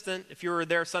consistent. If you were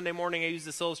there Sunday morning, I used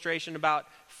this illustration about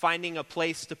finding a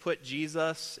place to put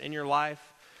Jesus in your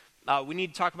life. We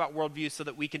need to talk about worldview so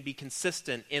that we can be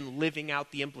consistent in living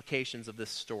out the implications of this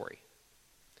story.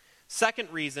 Second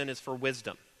reason is for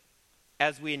wisdom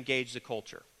as we engage the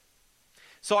culture.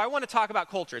 So I want to talk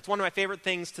about culture. It's one of my favorite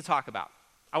things to talk about.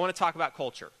 I want to talk about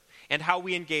culture and how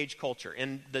we engage culture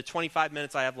in the 25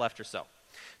 minutes I have left or so.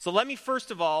 So let me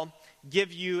first of all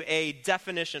give you a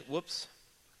definition,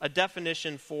 a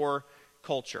definition for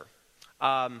culture.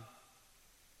 No,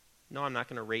 I'm not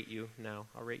going to rate you now.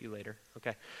 I'll rate you later.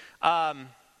 Okay.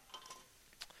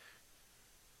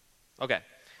 Okay.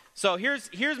 So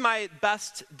here's my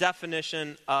best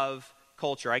definition of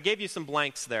culture. I gave you some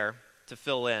blanks there to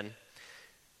fill in.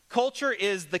 Culture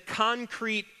is the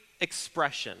concrete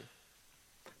expression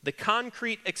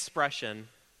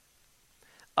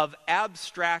of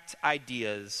abstract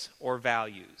ideas or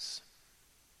values.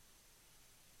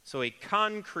 So a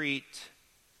concrete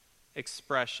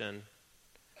expression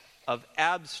of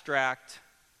abstract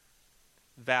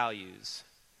values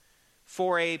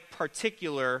for a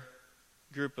particular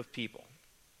group of people.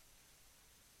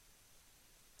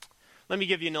 Let me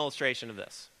give you an illustration of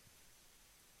this.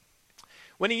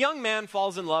 When a young man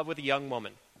falls in love with a young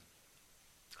woman,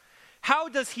 how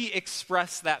does he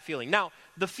express that feeling? Now,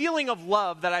 the feeling of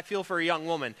love that I feel for a young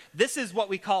woman, this is what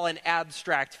we call an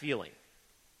abstract feeling.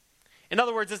 In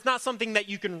other words, it's not something that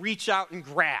you can reach out and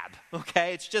grab,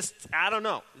 okay? It's just, I don't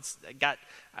know.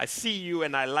 I see you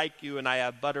and I like you and I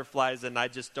have butterflies and I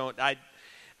just don't,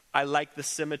 I like the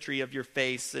symmetry of your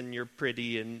face and you're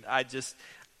pretty and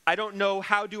I don't know,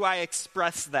 how do I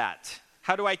express that?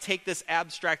 How do I take this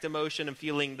abstract emotion and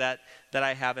feeling that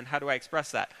I have, and how do I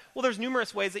express that? Well, there's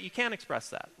numerous ways that you can express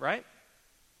that, right?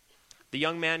 The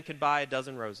young man could buy a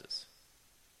dozen roses.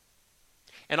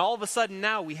 And all of a sudden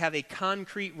now we have a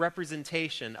concrete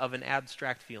representation of an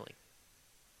abstract feeling.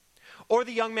 Or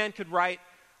the young man could write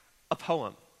a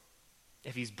poem,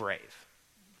 if he's brave.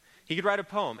 He could write a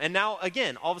poem. And now,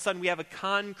 again, all of a sudden we have a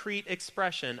concrete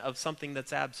expression of something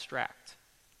that's abstract.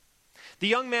 The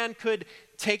young man could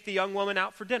take the young woman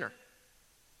out for dinner.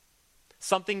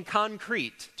 Something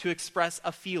concrete to express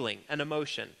a feeling, an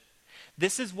emotion.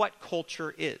 This is what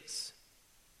culture is.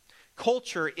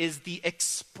 Culture is the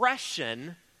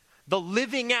expression, the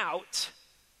living out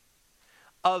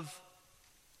of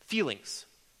feelings,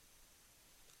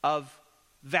 of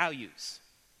values,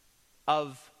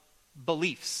 of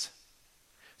beliefs.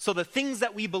 So the things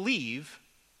that we believe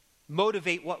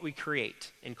motivate what we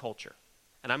create in culture.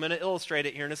 And I'm going to illustrate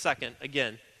it here in a second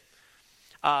again.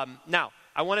 Now,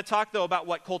 I want to talk, though, about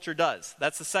what culture does.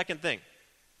 That's the second thing.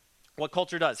 What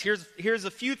culture does. Here's a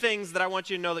few things that I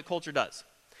want you to know that culture does.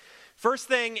 First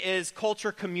thing is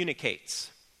culture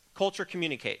communicates. Culture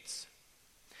communicates.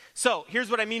 So, here's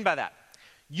what I mean by that.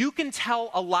 You can tell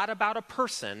a lot about a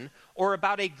person or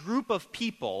about a group of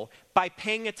people by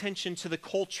paying attention to the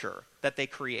culture that they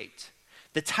create.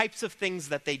 The types of things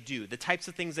that they do, the types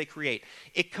of things they create.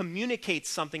 It communicates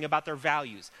something about their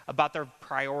values, about their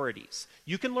priorities.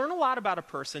 You can learn a lot about a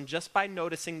person just by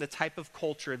noticing the type of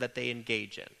culture that they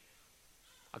engage in.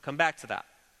 I'll come back to that.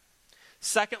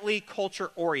 Secondly,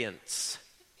 culture orients.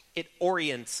 It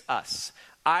orients us.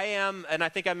 I am, and I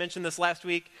think I mentioned this last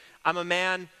week, I'm a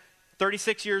man,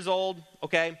 36 years old,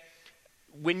 okay?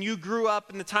 When you grew up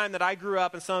in the time that I grew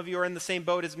up, and some of you are in the same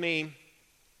boat as me,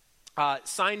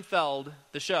 Seinfeld,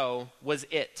 the show, was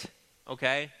it,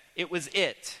 okay? It was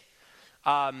it.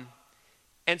 And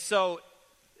so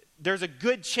there's a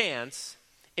good chance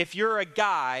if you're a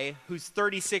guy who's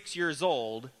 36 years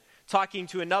old talking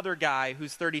to another guy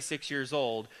who's 36 years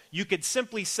old, you could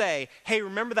simply say, hey,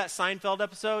 remember that Seinfeld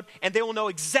episode? And they will know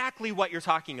exactly what you're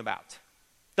talking about.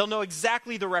 They'll know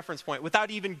exactly the reference point without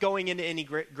even going into any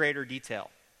greater detail.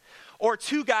 Or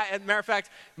two guys, as a matter of fact,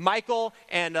 Michael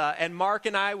and Mark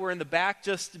and I were in the back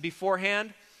just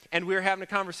beforehand, and we were having a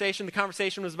conversation. The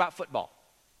conversation was about football.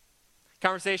 The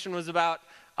conversation was about,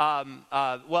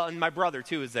 and my brother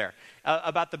too was there,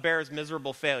 about the Bears'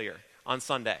 miserable failure on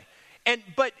Sunday.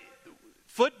 But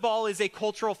football is a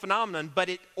cultural phenomenon, but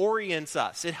it orients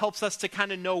us. It helps us to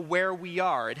kind of know where we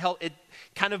are. It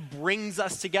kind of brings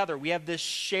us together. We have this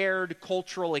shared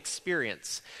cultural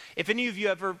experience. If any of you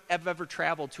have ever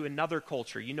traveled to another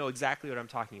culture, you know exactly what I'm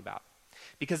talking about.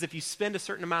 Because if you spend a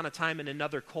certain amount of time in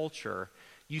another culture,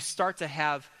 you start to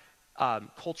have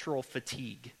cultural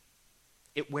fatigue.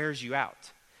 It wears you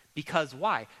out. Because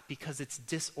why? Because it's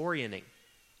disorienting.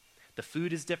 The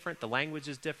food is different, the language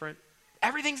is different,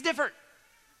 everything's different.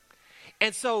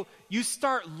 And so you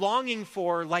start longing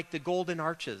for like the golden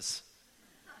arches,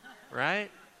 right?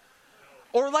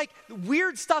 Or like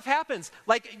weird stuff happens.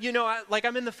 Like, like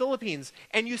I'm in the Philippines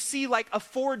and you see like a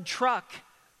Ford truck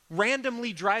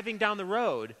randomly driving down the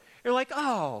road. You're like,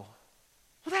 oh,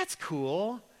 well, that's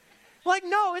cool. Like,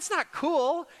 no, it's not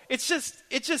cool. It's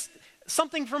just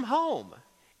something from home.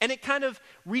 And it kind of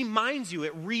reminds you,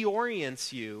 it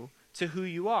reorients you to who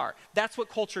you are. That's what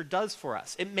culture does for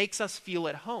us. It makes us feel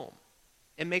at home.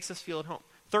 It makes us feel at home.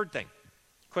 Third thing,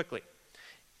 quickly.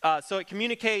 So it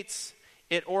communicates,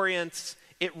 it orients,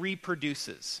 it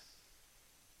reproduces.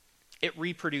 It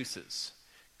reproduces.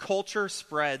 Culture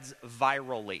spreads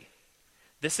virally.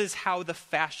 This is how the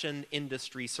fashion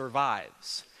industry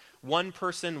survives. One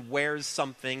person wears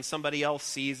something, somebody else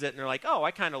sees it, and they're like, oh,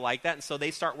 I kind of like that. And so they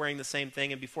start wearing the same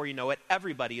thing, and before you know it,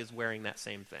 everybody is wearing that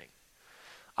same thing.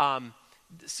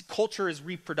 Culture is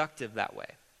reproductive that way.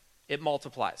 It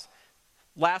multiplies.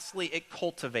 Lastly, it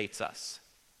cultivates us.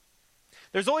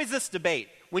 There's always this debate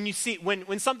when you see,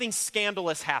 when something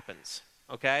scandalous happens,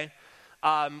 okay?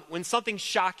 When something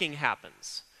shocking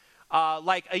happens.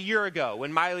 Like a year ago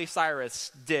when Miley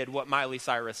Cyrus did what Miley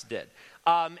Cyrus did.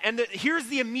 Here's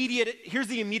the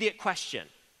immediate question.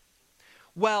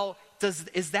 Well,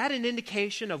 is that an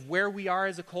indication of where we are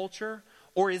as a culture?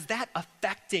 Or is that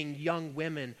affecting young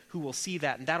women who will see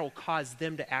that and that'll cause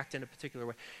them to act in a particular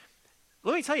way?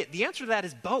 Let me tell you, the answer to that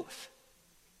is both.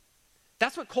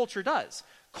 That's what culture does.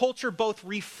 Culture both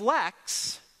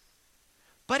reflects,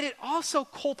 but it also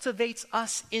cultivates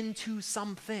us into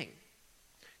something.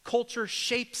 Culture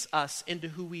shapes us into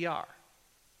who we are.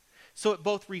 So it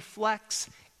both reflects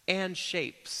and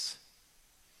shapes.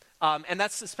 And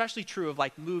that's especially true of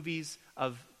like movies,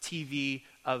 of TV,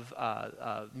 of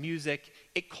music.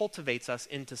 It cultivates us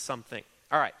into something.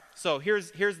 All right, so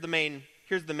here's the main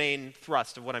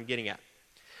thrust of what I'm getting at.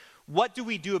 What do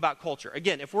we do about culture?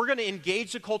 Again, if we're going to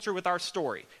engage the culture with our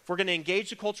story, if we're going to engage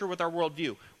the culture with our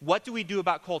worldview, what do we do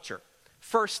about culture?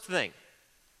 First thing,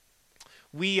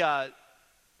 we,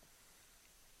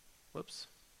 whoops.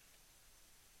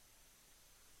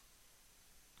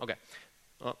 Okay.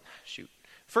 Oh, shoot.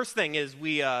 First thing is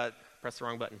we, press the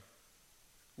wrong button.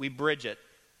 We bridge it.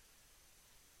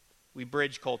 We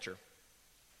bridge culture.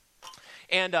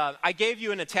 And I gave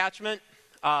you an attachment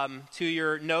to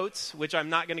your notes, which I'm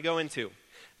not going to go into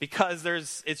because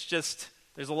there's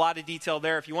a lot of detail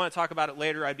there. If you want to talk about it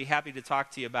later, I'd be happy to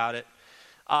talk to you about it.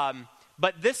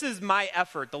 But this is my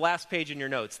effort, the last page in your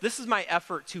notes. This is my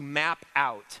effort to map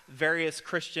out various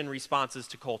Christian responses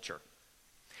to culture.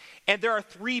 And there are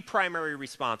three primary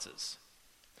responses.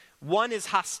 One is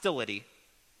hostility.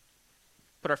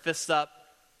 Put our fists up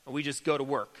and we just go to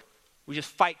work. We just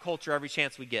fight culture every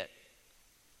chance we get.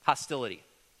 Hostility.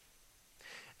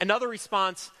 Another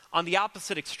response on the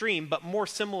opposite extreme, but more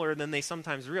similar than they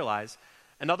sometimes realize,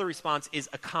 another response is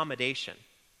accommodation.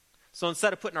 So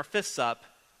instead of putting our fists up,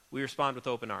 we respond with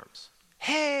open arms.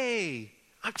 Hey,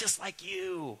 I'm just like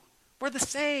you. We're the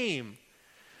same.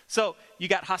 So you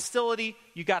got hostility,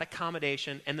 you got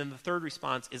accommodation, and then the third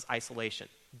response is isolation.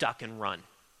 Duck and run.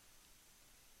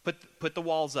 Put the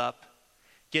walls up,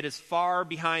 get as far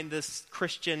behind this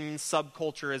Christian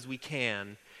subculture as we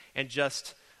can, and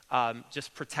just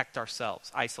protect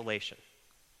ourselves. Isolation.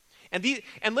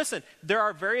 And listen, there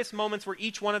are various moments where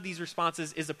each one of these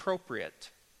responses is appropriate.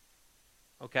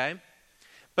 Okay?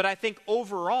 But I think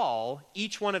overall,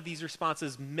 each one of these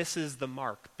responses misses the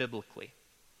mark biblically.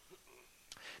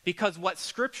 Because what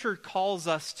Scripture calls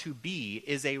us to be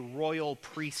is a royal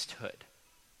priesthood.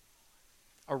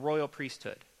 A royal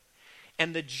priesthood.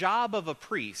 And the job of a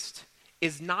priest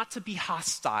is not to be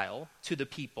hostile to the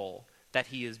people that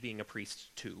he is being a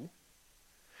priest to.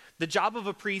 The job of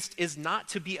a priest is not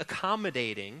to be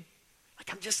accommodating,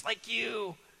 like I'm just like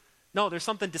you. No, there's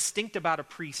something distinct about a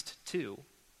priest too.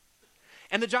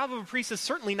 And the job of a priest is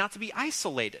certainly not to be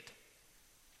isolated.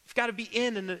 You've got to be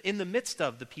in the midst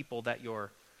of the people that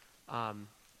you're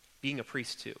being a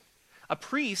priest to. A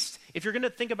priest, if you're going to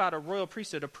think about a royal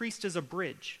priesthood, a priest is a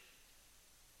bridge.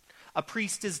 A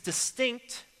priest is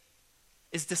distinct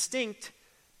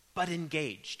but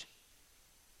engaged.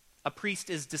 A priest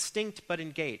is distinct but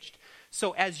engaged.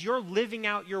 So as you're living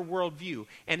out your worldview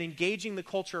and engaging the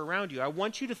culture around you, I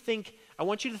want you to think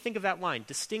of that line,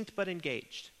 distinct but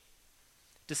engaged.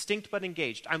 Distinct but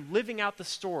engaged. I'm living out the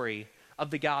story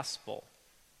of the gospel,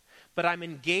 but I'm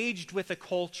engaged with a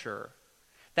culture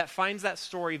that finds that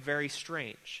story very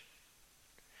strange,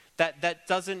 that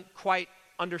doesn't quite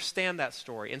understand that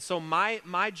story. And so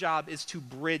my job is to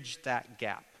bridge that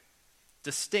gap.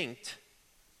 distinct,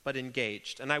 but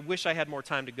engaged. And I wish I had more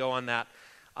time to go on that,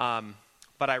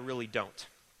 but I really don't.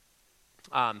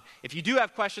 If you do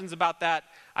have questions about that,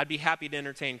 I'd be happy to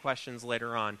entertain questions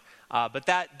later on. But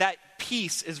that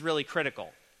piece is really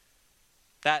critical.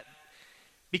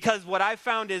 Because what I've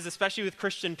found is, especially with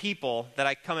Christian people that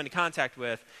I come into contact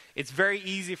with, it's very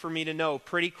easy for me to know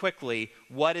pretty quickly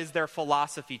what is their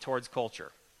philosophy towards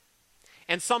culture.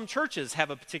 And some churches have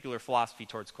a particular philosophy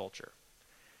towards culture,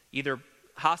 either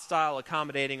hostile,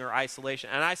 accommodating, or isolation.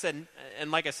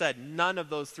 And like I said, none of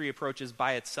those three approaches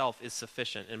by itself is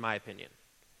sufficient, in my opinion.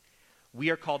 We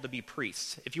are called to be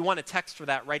priests. If you want a text for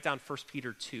that, write down 1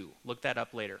 Peter 2. Look that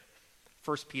up later.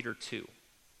 1 Peter 2.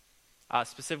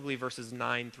 Specifically verses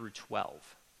 9 through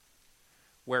 12,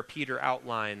 where Peter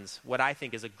outlines what I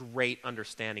think is a great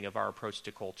understanding of our approach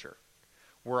to culture.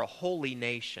 We're a holy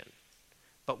nation,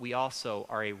 but we also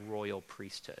are a royal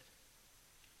priesthood.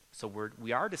 So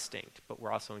we are distinct, but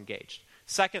we're also engaged.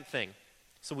 Second thing,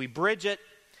 so we bridge it,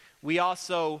 we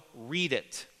also read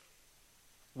it.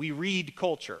 We read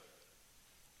culture.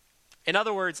 In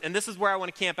other words, and this is where I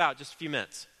want to camp out just a few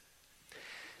minutes.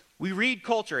 We read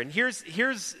culture, and this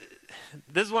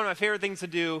is one of my favorite things to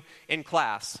do in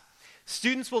class.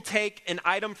 Students will take an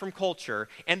item from culture,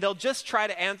 and they'll just try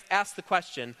to ask the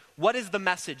question, what is the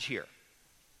message here?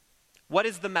 What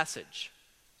is the message?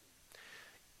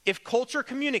 If culture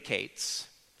communicates,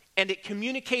 and it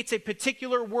communicates a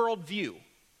particular worldview,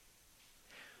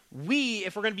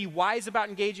 if we're going to be wise about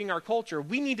engaging our culture,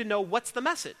 we need to know what's the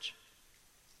message.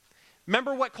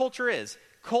 Remember what culture is.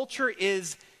 Culture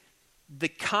is the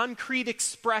concrete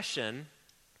expression,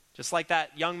 just like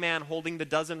that young man holding the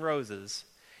dozen roses,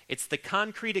 it's the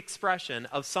concrete expression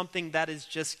of something that is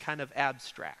just kind of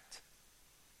abstract.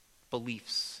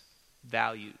 Beliefs,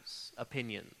 values,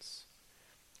 opinions.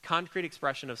 Concrete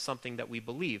expression of something that we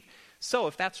believe. So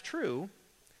if that's true,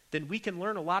 then we can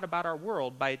learn a lot about our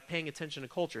world by paying attention to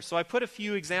culture. So I put a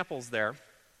few examples there.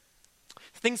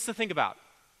 Things to think about.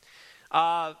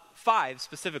 5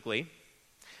 specifically.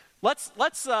 Let's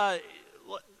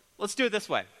do it this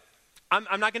way.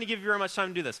 I'm not going to give you very much time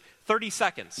to do this. 30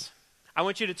 seconds. I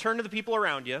want you to turn to the people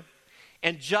around you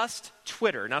and just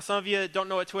Twitter. Now, some of you don't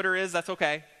know what Twitter is. That's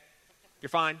okay. You're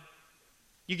fine.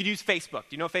 You could use Facebook. Do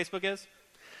you know what Facebook is?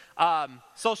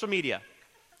 Social media.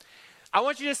 I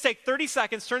want you to just take 30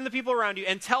 seconds, turn to the people around you,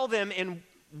 and tell them in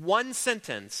one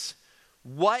sentence,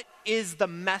 what is the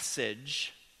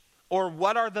message or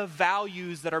what are the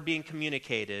values that are being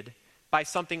communicated by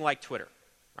something like Twitter?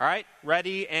 All right?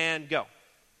 Ready and go.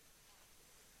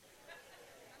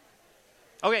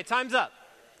 Okay, time's up.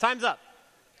 Time's up.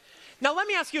 Now, let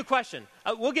me ask you a question.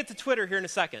 We'll get to Twitter here in a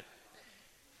second.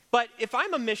 But if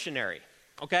I'm a missionary,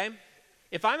 okay?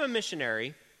 If I'm a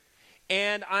missionary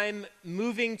and I'm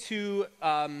moving to,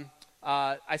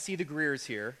 I see the Greers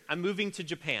here. I'm moving to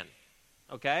Japan,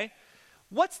 okay?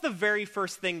 What's the very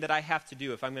first thing that I have to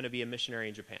do if I'm going to be a missionary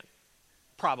in Japan?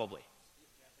 Probably.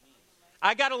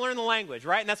 I got to learn the language,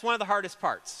 right? And that's one of the hardest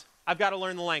parts. I've got to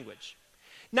learn the language.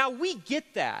 Now, we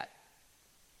get that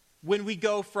when we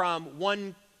go from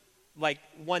one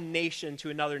nation to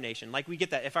another nation. Like, we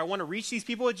get that. If I want to reach these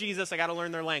people with Jesus, I got to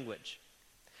learn their language.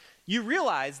 You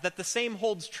realize that the same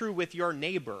holds true with your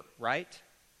neighbor, right?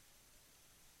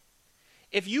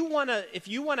 If you want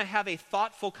to have a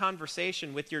thoughtful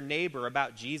conversation with your neighbor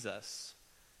about Jesus,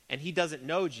 and he doesn't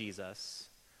know Jesus,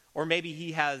 or maybe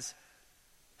he has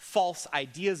false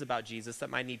ideas about Jesus that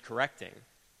might need correcting,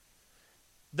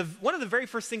 one of the very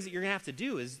first things that you're going to have to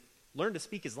do is learn to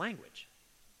speak his language.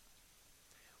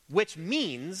 Which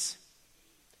means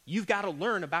you've got to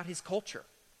learn about his culture.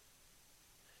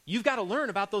 You've got to learn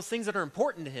about those things that are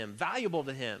important to him, valuable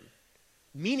to him,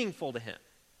 meaningful to him.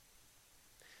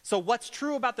 So what's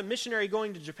true about the missionary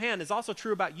going to Japan is also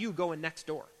true about you going next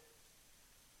door.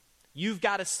 You've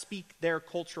got to speak their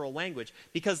cultural language.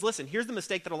 Because listen, here's the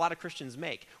mistake that a lot of Christians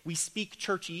make. We speak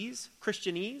churchese,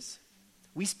 Christianese.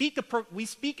 We speak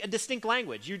a distinct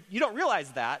language. You don't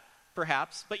realize that,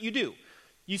 perhaps, but you do.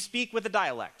 You speak with a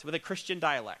dialect, with a Christian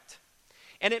dialect.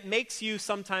 And it makes you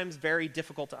sometimes very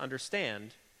difficult to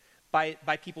understand by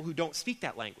people who don't speak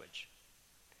that language.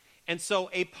 And so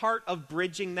a part of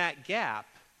bridging that gap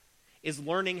is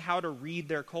learning how to read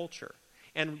their culture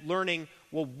and learning,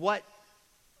 well, what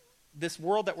this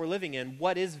world that we're living in,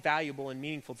 what is valuable and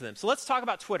meaningful to them. So let's talk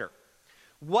about Twitter.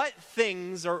 What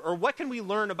things or what can we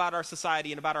learn about our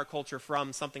society and about our culture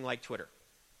from something like Twitter?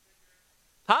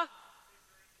 Huh?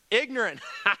 Ignorant.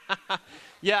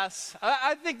 Yes.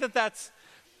 I think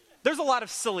there's a lot of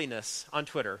silliness on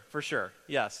Twitter, for sure.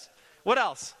 Yes. What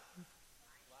else?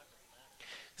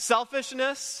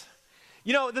 Selfishness.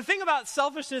 You know, the thing about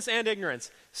selfishness and ignorance,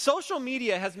 social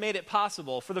media has made it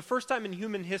possible for the first time in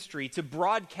human history to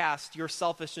broadcast your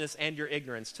selfishness and your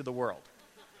ignorance to the world.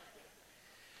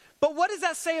 But what does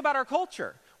that say about our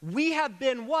culture? We have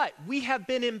been what? We have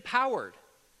been empowered.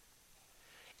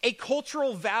 A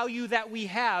cultural value that we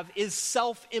have is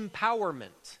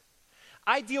self-empowerment.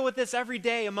 I deal with this every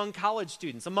day among college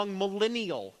students, among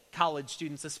millennial college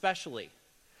students especially,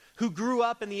 who grew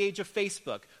up in the age of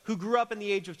Facebook, who grew up in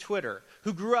the age of Twitter,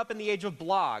 who grew up in the age of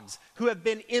blogs, who have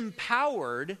been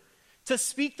empowered to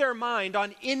speak their mind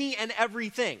on any and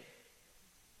everything.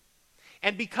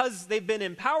 And because they've been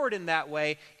empowered in that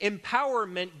way,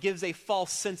 empowerment gives a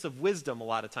false sense of wisdom a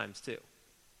lot of times too.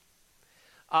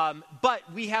 But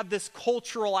we have this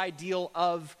cultural ideal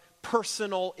of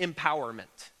personal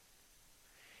empowerment.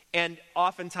 And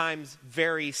oftentimes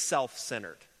very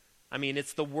self-centered. I mean,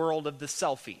 it's the world of the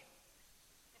selfie.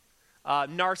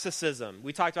 Narcissism.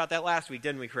 We talked about that last week,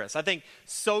 didn't we, Chris? I think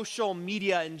social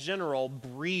media in general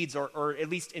breeds or at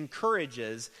least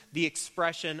encourages the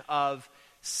expression of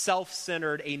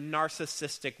self-centered, a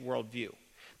narcissistic worldview.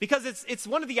 Because it's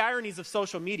one of the ironies of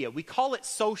social media. We call it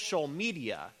social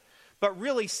media, but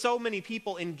really so many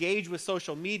people engage with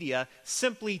social media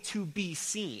simply to be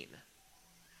seen,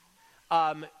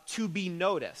 to be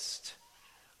noticed,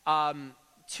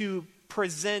 to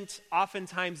present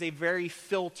oftentimes a very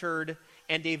filtered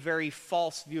and a very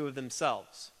false view of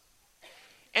themselves.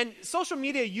 And social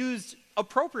media used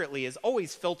appropriately is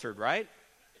always filtered, right?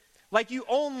 Like you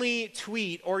only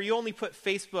tweet or you only put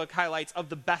Facebook highlights of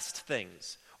the best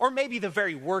things, or maybe the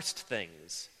very worst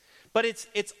things. But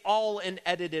it's all an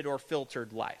edited or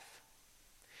filtered life.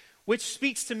 Which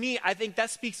speaks to me, I think that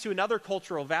speaks to another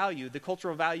cultural value, the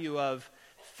cultural value of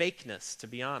fakeness, to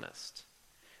be honest.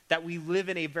 That we live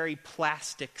in a very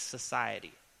plastic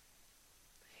society.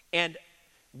 And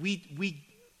we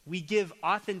give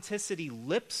authenticity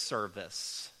lip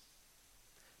service.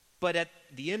 But at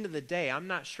the end of the day, I'm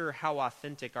not sure how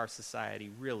authentic our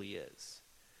society really is.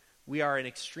 We are an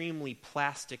extremely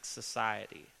plastic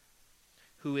society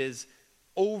who is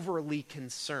overly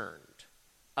concerned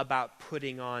about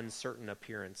putting on certain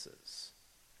appearances,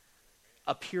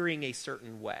 appearing a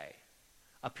certain way,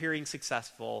 appearing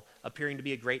successful, appearing to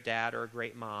be a great dad or a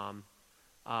great mom.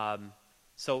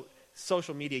 So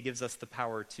social media gives us the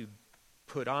power to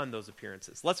put on those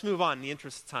appearances. Let's move on in the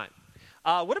interest of time.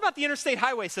 What about the interstate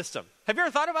highway system? Have you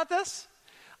ever thought about this?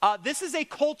 This is a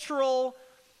cultural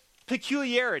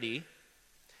peculiarity.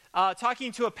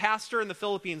 Talking to a pastor in the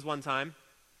Philippines one time,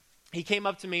 he came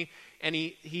up to me and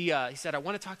he said, "I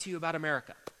want to talk to you about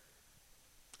America."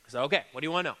 I said, "Okay, what do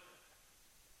you want to know?"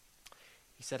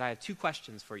 He said, "I have two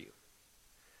questions for you.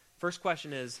 First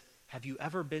question is, have you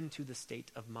ever been to the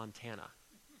state of Montana?"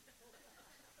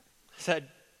 I said,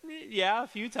 "Yeah, a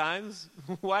few times.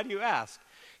 Why do you ask?"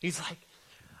 He's like,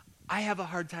 "I have a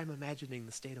hard time imagining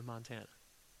the state of Montana."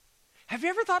 Have you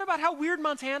ever thought about how weird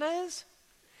Montana is?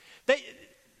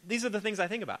 These are the things I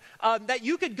think about. That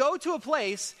you could go to a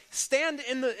place, stand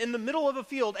in the middle of a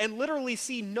field, and literally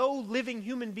see no living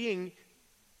human being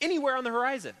anywhere on the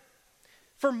horizon.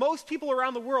 For most people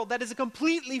around the world, that is a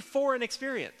completely foreign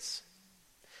experience.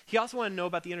 He also wanted to know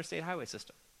about the interstate highway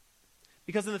system.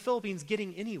 Because in the Philippines,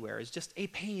 getting anywhere is just a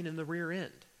pain in the rear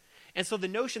end. And so the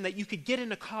notion that you could get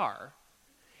in a car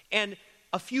and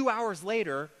a few hours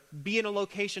later be in a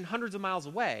location hundreds of miles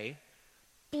away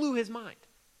blew his mind.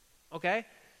 Okay?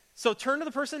 So turn to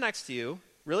the person next to you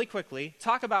really quickly.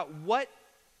 Talk about what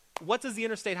does the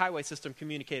interstate highway system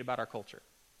communicate about our culture?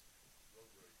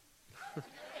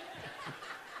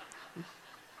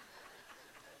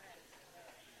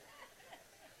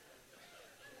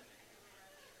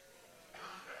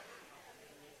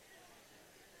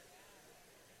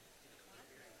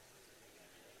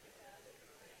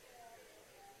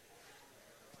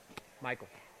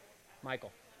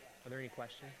 Michael, are there any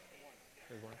questions?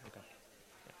 There's one? Okay.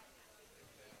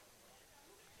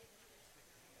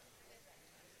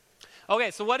 Yeah.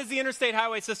 Okay, so what does the interstate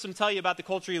highway system tell you about the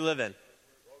culture you live in?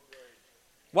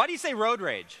 Why do you say road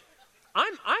rage?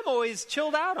 I'm always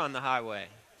chilled out on the highway,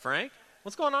 Frank.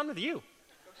 What's going on with you?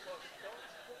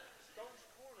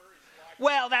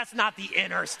 Well, that's not the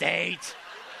interstate.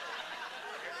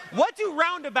 What do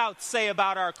roundabouts say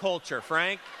about our culture,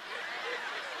 Frank?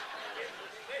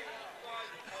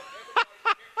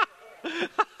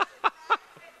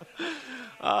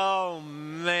 Oh,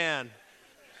 man.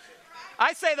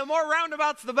 I say the more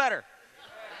roundabouts, the better.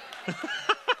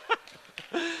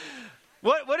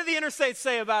 What do the interstates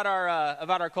say about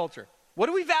our culture? What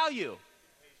do we value?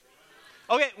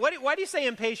 Okay, why do you say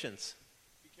impatience?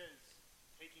 Because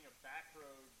taking a back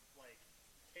road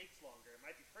takes longer. It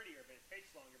might be prettier, but it takes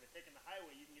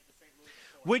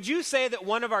Would you say that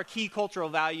one of our key cultural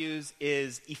values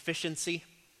is efficiency?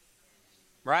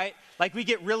 Right? Like we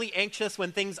get really anxious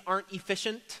when things aren't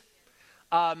efficient.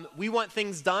 We want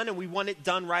things done and we want it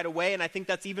done right away, and I think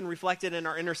that's even reflected in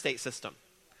our interstate system.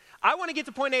 I want to get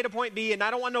to point A to point B, and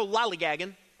I don't want no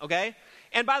lollygagging, okay?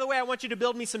 And by the way, I want you to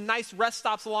build me some nice rest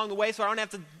stops along the way so I don't have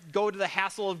to go to the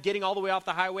hassle of getting all the way off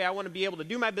the highway. I want to be able to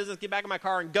do my business, get back in my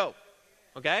car, and go,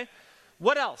 okay?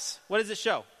 What else? What does it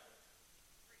show?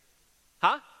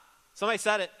 Huh? Somebody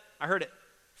said it. I heard it.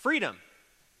 Freedom.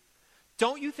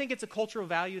 Don't you think it's a cultural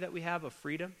value that we have of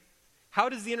freedom? How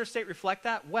does the interstate reflect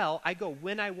that? Well, I go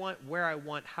when I want, where I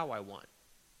want, how I want.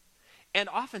 And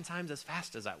oftentimes as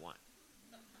fast as I want.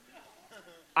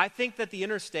 I think that the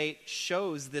interstate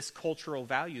shows this cultural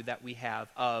value that we have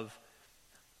of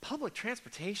public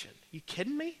transportation. You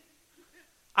kidding me?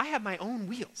 I have my own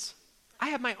wheels. I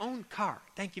have my own car.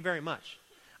 Thank you very much.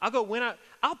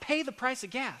 I'll pay the price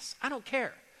of gas. I don't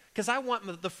care. Because I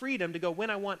want the freedom to go when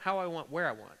I want, how I want, where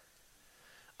I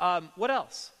want. What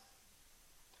else?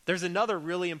 There's another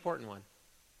really important one.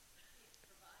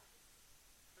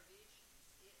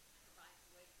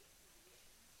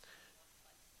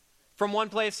 From one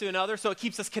place to another, so it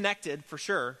keeps us connected, for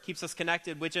sure. Keeps us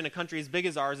connected, which in a country as big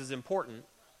as ours is important.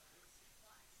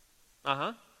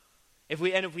 If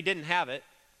we didn't have it,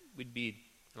 we'd be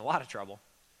in a lot of trouble.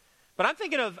 But I'm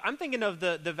thinking of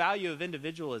the value of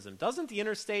individualism. Doesn't the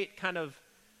interstate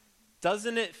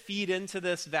doesn't it feed into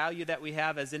this value that we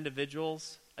have as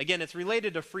individuals? Again, it's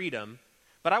related to freedom,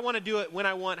 but I want to do it when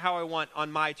I want, how I want,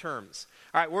 on my terms.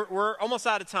 All right, we're almost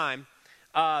out of time.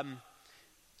 I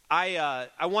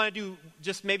want to do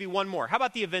just maybe one more. How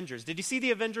about the Avengers? Did you see the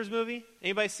Avengers movie?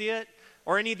 Anybody see it?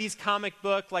 Or any of these comic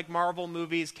book, like Marvel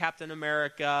movies, Captain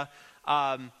America?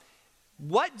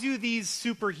 What do these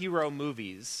superhero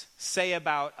movies say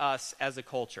about us as a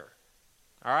culture?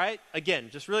 All right? Again,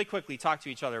 just really quickly, talk to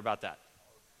each other about that.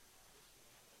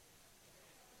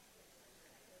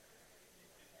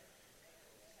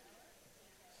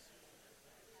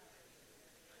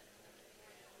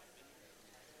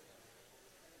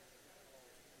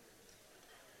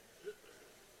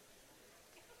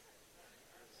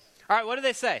 All right, what do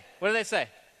they say? What do they say?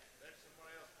 Let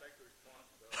someone else take the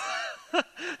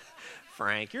responsibility.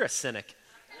 Frank, you're a cynic.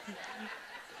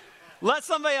 Let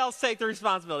somebody else take the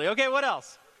responsibility. Okay, what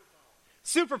else?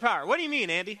 Superpower. What do you mean,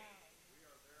 Andy?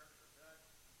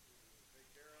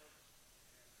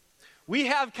 We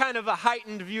have kind of a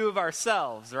heightened view of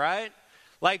ourselves, right?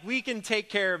 Like we can take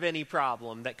care of any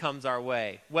problem that comes our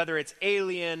way. Whether it's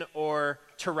alien or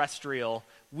terrestrial,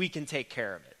 we can take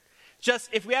care of it. Just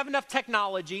if we have enough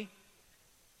technology,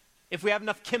 if we have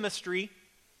enough chemistry,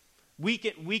 we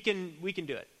can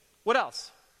do it. What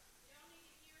else?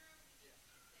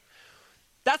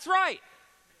 That's right.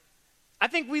 I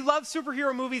think we love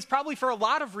superhero movies probably for a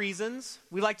lot of reasons.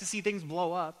 We like to see things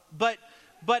blow up. But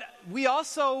we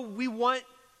want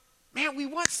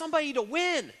somebody to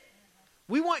win.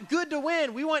 We want good to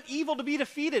win. We want evil to be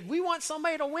defeated. We want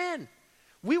somebody to win.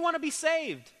 We want to be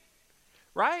saved.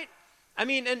 Right? I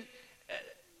mean, and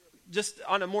just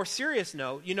on a more serious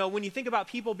note, when you think about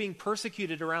people being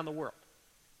persecuted around the world,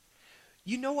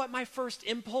 you know what my first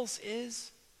impulse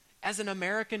is as an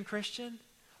American Christian?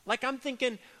 Like I'm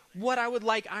thinking what I would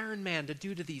like Iron Man to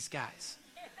do to these guys.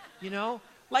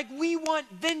 Like we want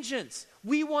vengeance.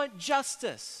 We want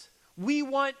justice. We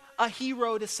want a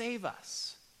hero to save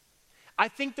us. I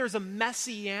think there's a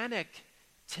messianic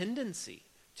tendency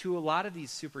to a lot of these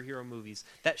superhero movies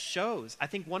that shows, I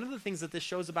think one of the things that this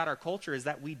shows about our culture is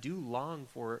that we do long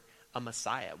for a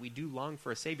Messiah. We do long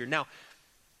for a Savior. Now,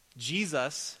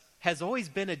 Jesus has always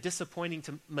been a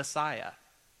disappointing Messiah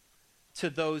to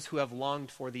those who have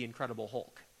longed for the Incredible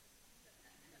Hulk.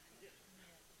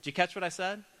 Did you catch what I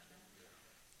said?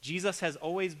 Jesus has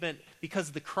always been,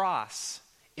 because the cross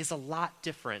is a lot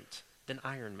different than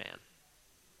Iron Man.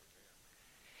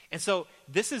 And so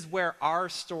this is where our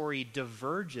story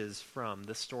diverges from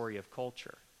the story of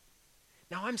culture.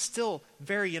 Now, I'm still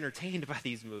very entertained by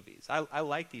these movies. I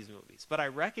like these movies. But I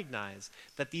recognize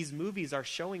that these movies are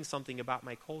showing something about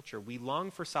my culture. We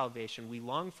long for salvation. We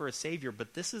long for a Savior.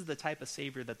 But this is the type of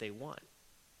Savior that they want.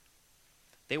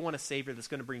 They want a Savior that's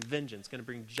going to bring vengeance, going to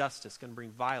bring justice, going to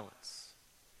bring violence.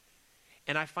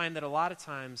 And I find that a lot of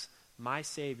times, my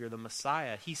Savior, the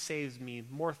Messiah, he saves me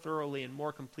more thoroughly and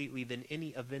more completely than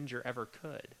any avenger ever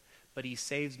could. But he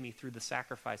saves me through the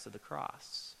sacrifice of the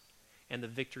cross and the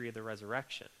victory of the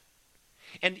resurrection.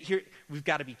 And here, we've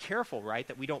got to be careful, right,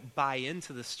 that we don't buy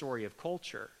into the story of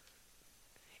culture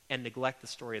and neglect the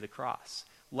story of the cross.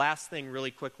 Last thing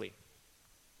really quickly.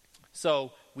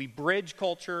 So we bridge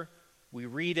culture we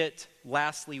read it,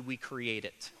 lastly, we create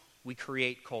it. We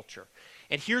create culture.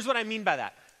 And here's what I mean by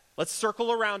that. Let's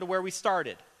circle around to where we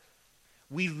started.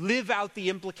 We live out the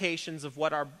implications of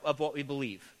what we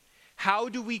believe. How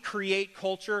do we create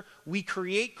culture? We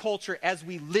create culture as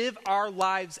we live our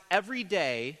lives every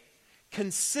day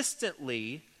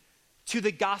consistently to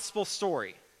the gospel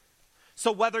story.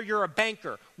 So whether you're a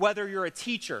banker, whether you're a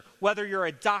teacher, whether you're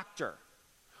a doctor,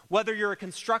 whether you're a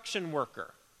construction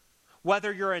worker,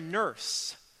 whether you're a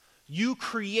nurse, you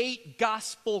create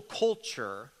gospel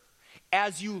culture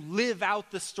as you live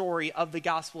out the story of the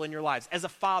gospel in your lives. As a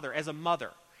father, as a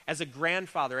mother, as a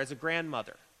grandfather, as a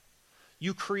grandmother.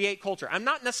 You create culture. I'm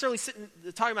not necessarily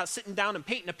talking about sitting down and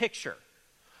painting a picture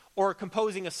or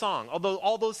composing a song, although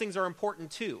all those things are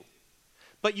important too.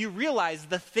 But you realize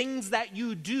the things that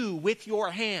you do with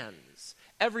your hands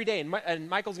every day, and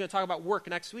Michael's going to talk about work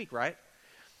next week, right?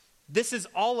 This is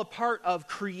all a part of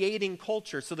creating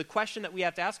culture. So the question that we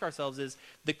have to ask ourselves is,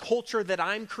 the culture that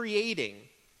I'm creating,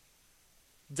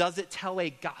 does it tell a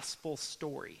gospel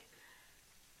story?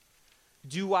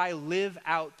 Do I live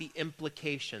out the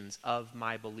implications of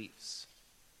my beliefs?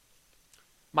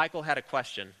 Michael had a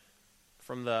question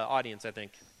from the audience, I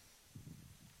think.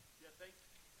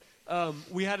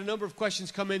 We had a number of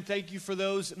questions come in. Thank you for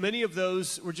those. Many of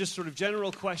those were just sort of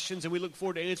general questions, and we look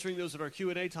forward to answering those at our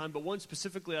Q&A time. But one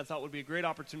specifically I thought would be a great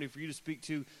opportunity for you to speak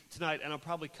to tonight, and I'll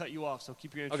probably cut you off, so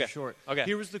keep your answer short. Okay.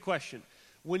 Here was the question.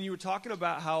 When you were talking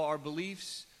about how our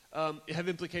beliefs have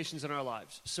implications in our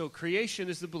lives. So creation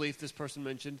is the belief this person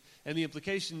mentioned, and the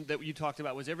implication that you talked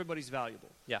about was everybody's valuable.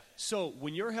 Yeah. So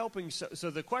when you're helping, so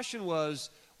the question was,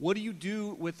 what do you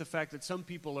do with the fact that some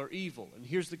people are evil? And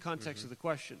here's the context of the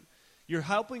question. You're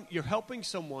helping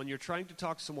someone, you're trying to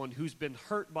talk to someone who's been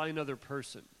hurt by another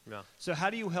person. Yeah. So how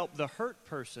do you help the hurt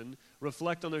person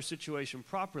reflect on their situation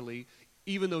properly,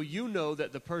 even though you know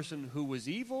that the person who was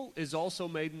evil is also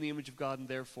made in the image of God and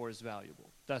therefore is valuable?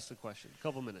 That's the question. A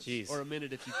couple minutes. Jeez. Or a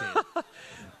minute if you can.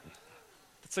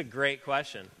 That's a great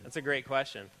question.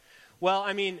 Well,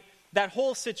 I mean, that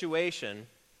whole situation,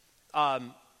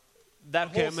 I'm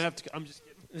just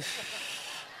kidding.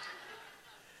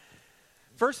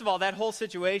 First of all, that whole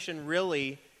situation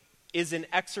really is an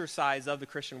exercise of the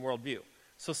Christian worldview.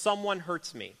 So someone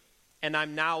hurts me, and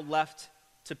I'm now left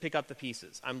to pick up the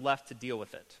pieces. I'm left to deal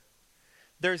with it.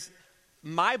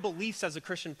 My beliefs as a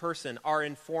Christian person are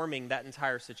informing that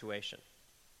entire situation.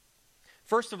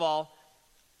 First of all,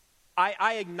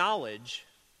 I acknowledge,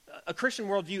 a Christian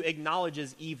worldview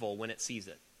acknowledges evil when it sees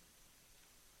it.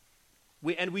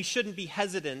 We shouldn't be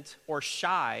hesitant or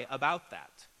shy about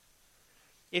that.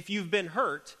 If you've been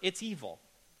hurt, it's evil.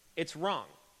 It's wrong.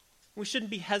 We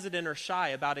shouldn't be hesitant or shy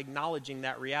about acknowledging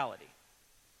that reality.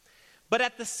 But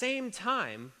at the same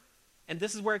time, and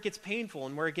this is where it gets painful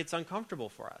and where it gets uncomfortable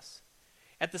for us,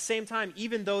 at the same time,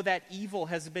 even though that evil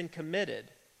has been committed,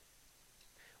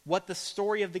 what the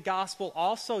story of the gospel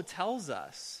also tells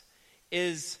us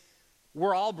is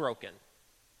we're all broken.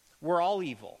 We're all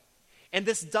evil. And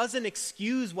this doesn't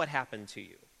excuse what happened to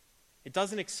you. It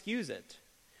doesn't excuse it.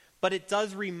 But it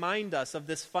does remind us of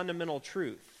this fundamental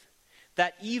truth,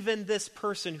 that even this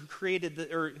person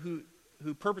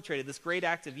who perpetrated this great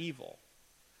act of evil,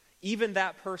 even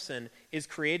that person is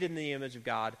created in the image of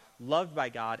God, loved by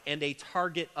God, and a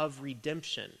target of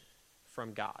redemption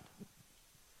from God.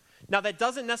 Now, that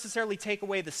doesn't necessarily take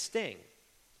away the sting.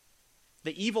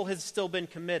 The evil has still been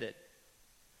committed.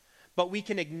 But we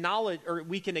can acknowledge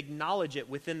it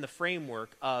within the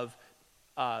framework of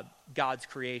God's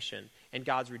creation and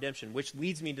God's redemption, which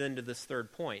leads me then to this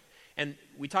third point. And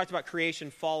we talked about creation,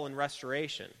 fall, and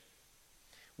restoration.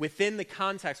 Within the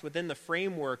context, within the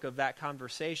framework of that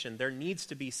conversation, there needs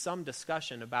to be some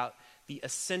discussion about the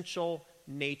essential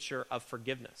nature of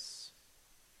forgiveness.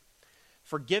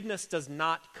 Forgiveness does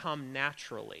not come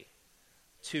naturally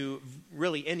to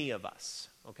really any of us,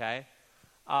 okay?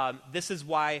 This is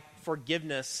why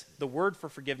forgiveness, the word for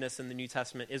forgiveness in the New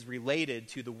Testament is related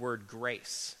to the word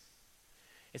grace.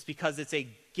 It's because it's a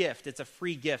gift, it's a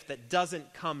free gift that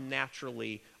doesn't come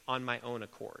naturally on my own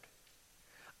accord.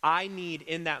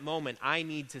 In that moment, I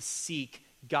need to seek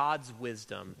God's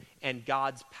wisdom and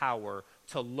God's power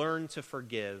to learn to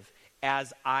forgive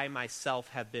as I myself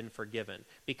have been forgiven,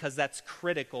 because that's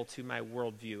critical to my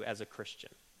worldview as a Christian.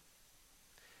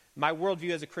 My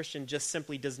worldview as a Christian just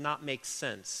simply does not make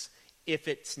sense if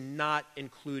it's not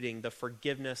including the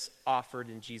forgiveness offered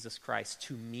in Jesus Christ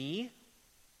to me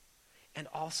and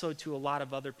also to a lot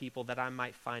of other people that I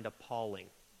might find appalling.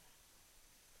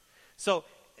 So,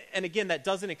 and again, that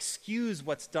doesn't excuse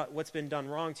what's been done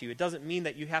wrong to you. It doesn't mean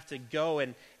that you have to go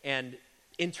and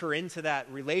enter into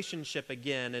that relationship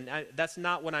again. And that's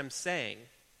not what I'm saying.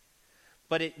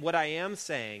 But what I am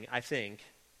saying, I think,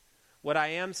 what I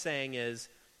am saying is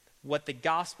what the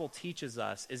gospel teaches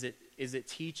us is it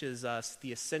teaches us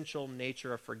the essential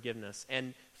nature of forgiveness.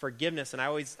 And forgiveness, and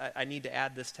I need to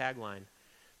add this tagline,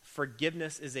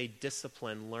 forgiveness is a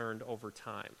discipline learned over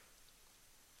time.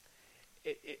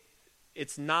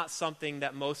 It's not something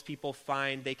that most people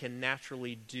find they can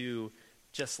naturally do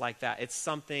just like that. It's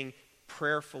something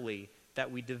prayerfully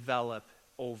that we develop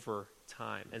over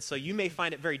time. And so you may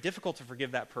find it very difficult to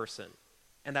forgive that person,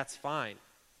 and that's fine,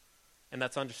 and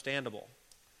that's understandable.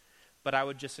 But I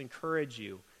would just encourage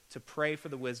you to pray for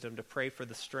the wisdom, to pray for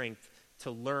the strength,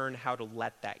 to learn how to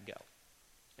let that go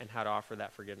and how to offer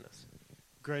that forgiveness.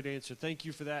 Great answer. Thank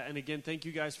you for that. And again, thank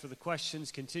you guys for the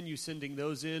questions. Continue sending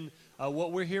those in.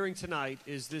 What we're hearing tonight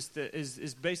is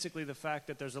basically the fact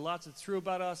that there's a lot that's true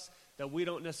about us that we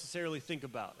don't necessarily think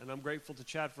about. And I'm grateful to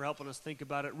Chad for helping us think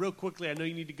about it. Real quickly, I know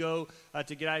you need to go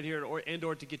to get out of here or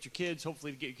to get your kids,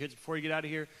 hopefully to get your kids before you get out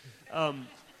of here.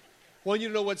 Want you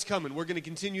to know what's coming. We're going to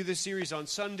continue this series on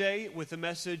Sunday with a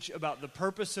message about the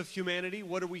purpose of humanity.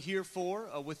 What are we here for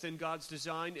within God's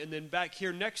design? And then back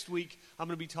here next week, I'm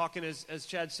going to be talking, as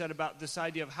Chad said, about this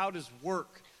idea of how does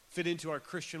work fit into our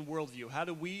Christian worldview? How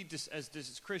do we,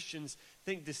 as Christians,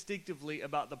 think distinctively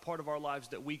about the part of our lives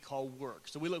that we call work?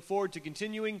 So we look forward to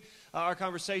continuing our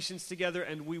conversations together,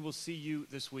 and we will see you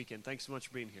this weekend. Thanks so much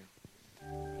for being here.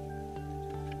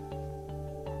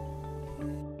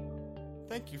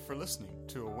 Thank you for listening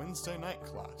to a Wednesday night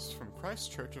class from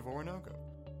Christ Church of Oronogo.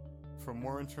 For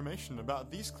more information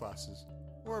about these classes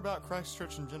or about Christ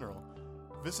Church in general,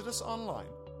 visit us online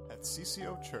at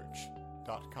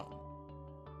ccochurch.com.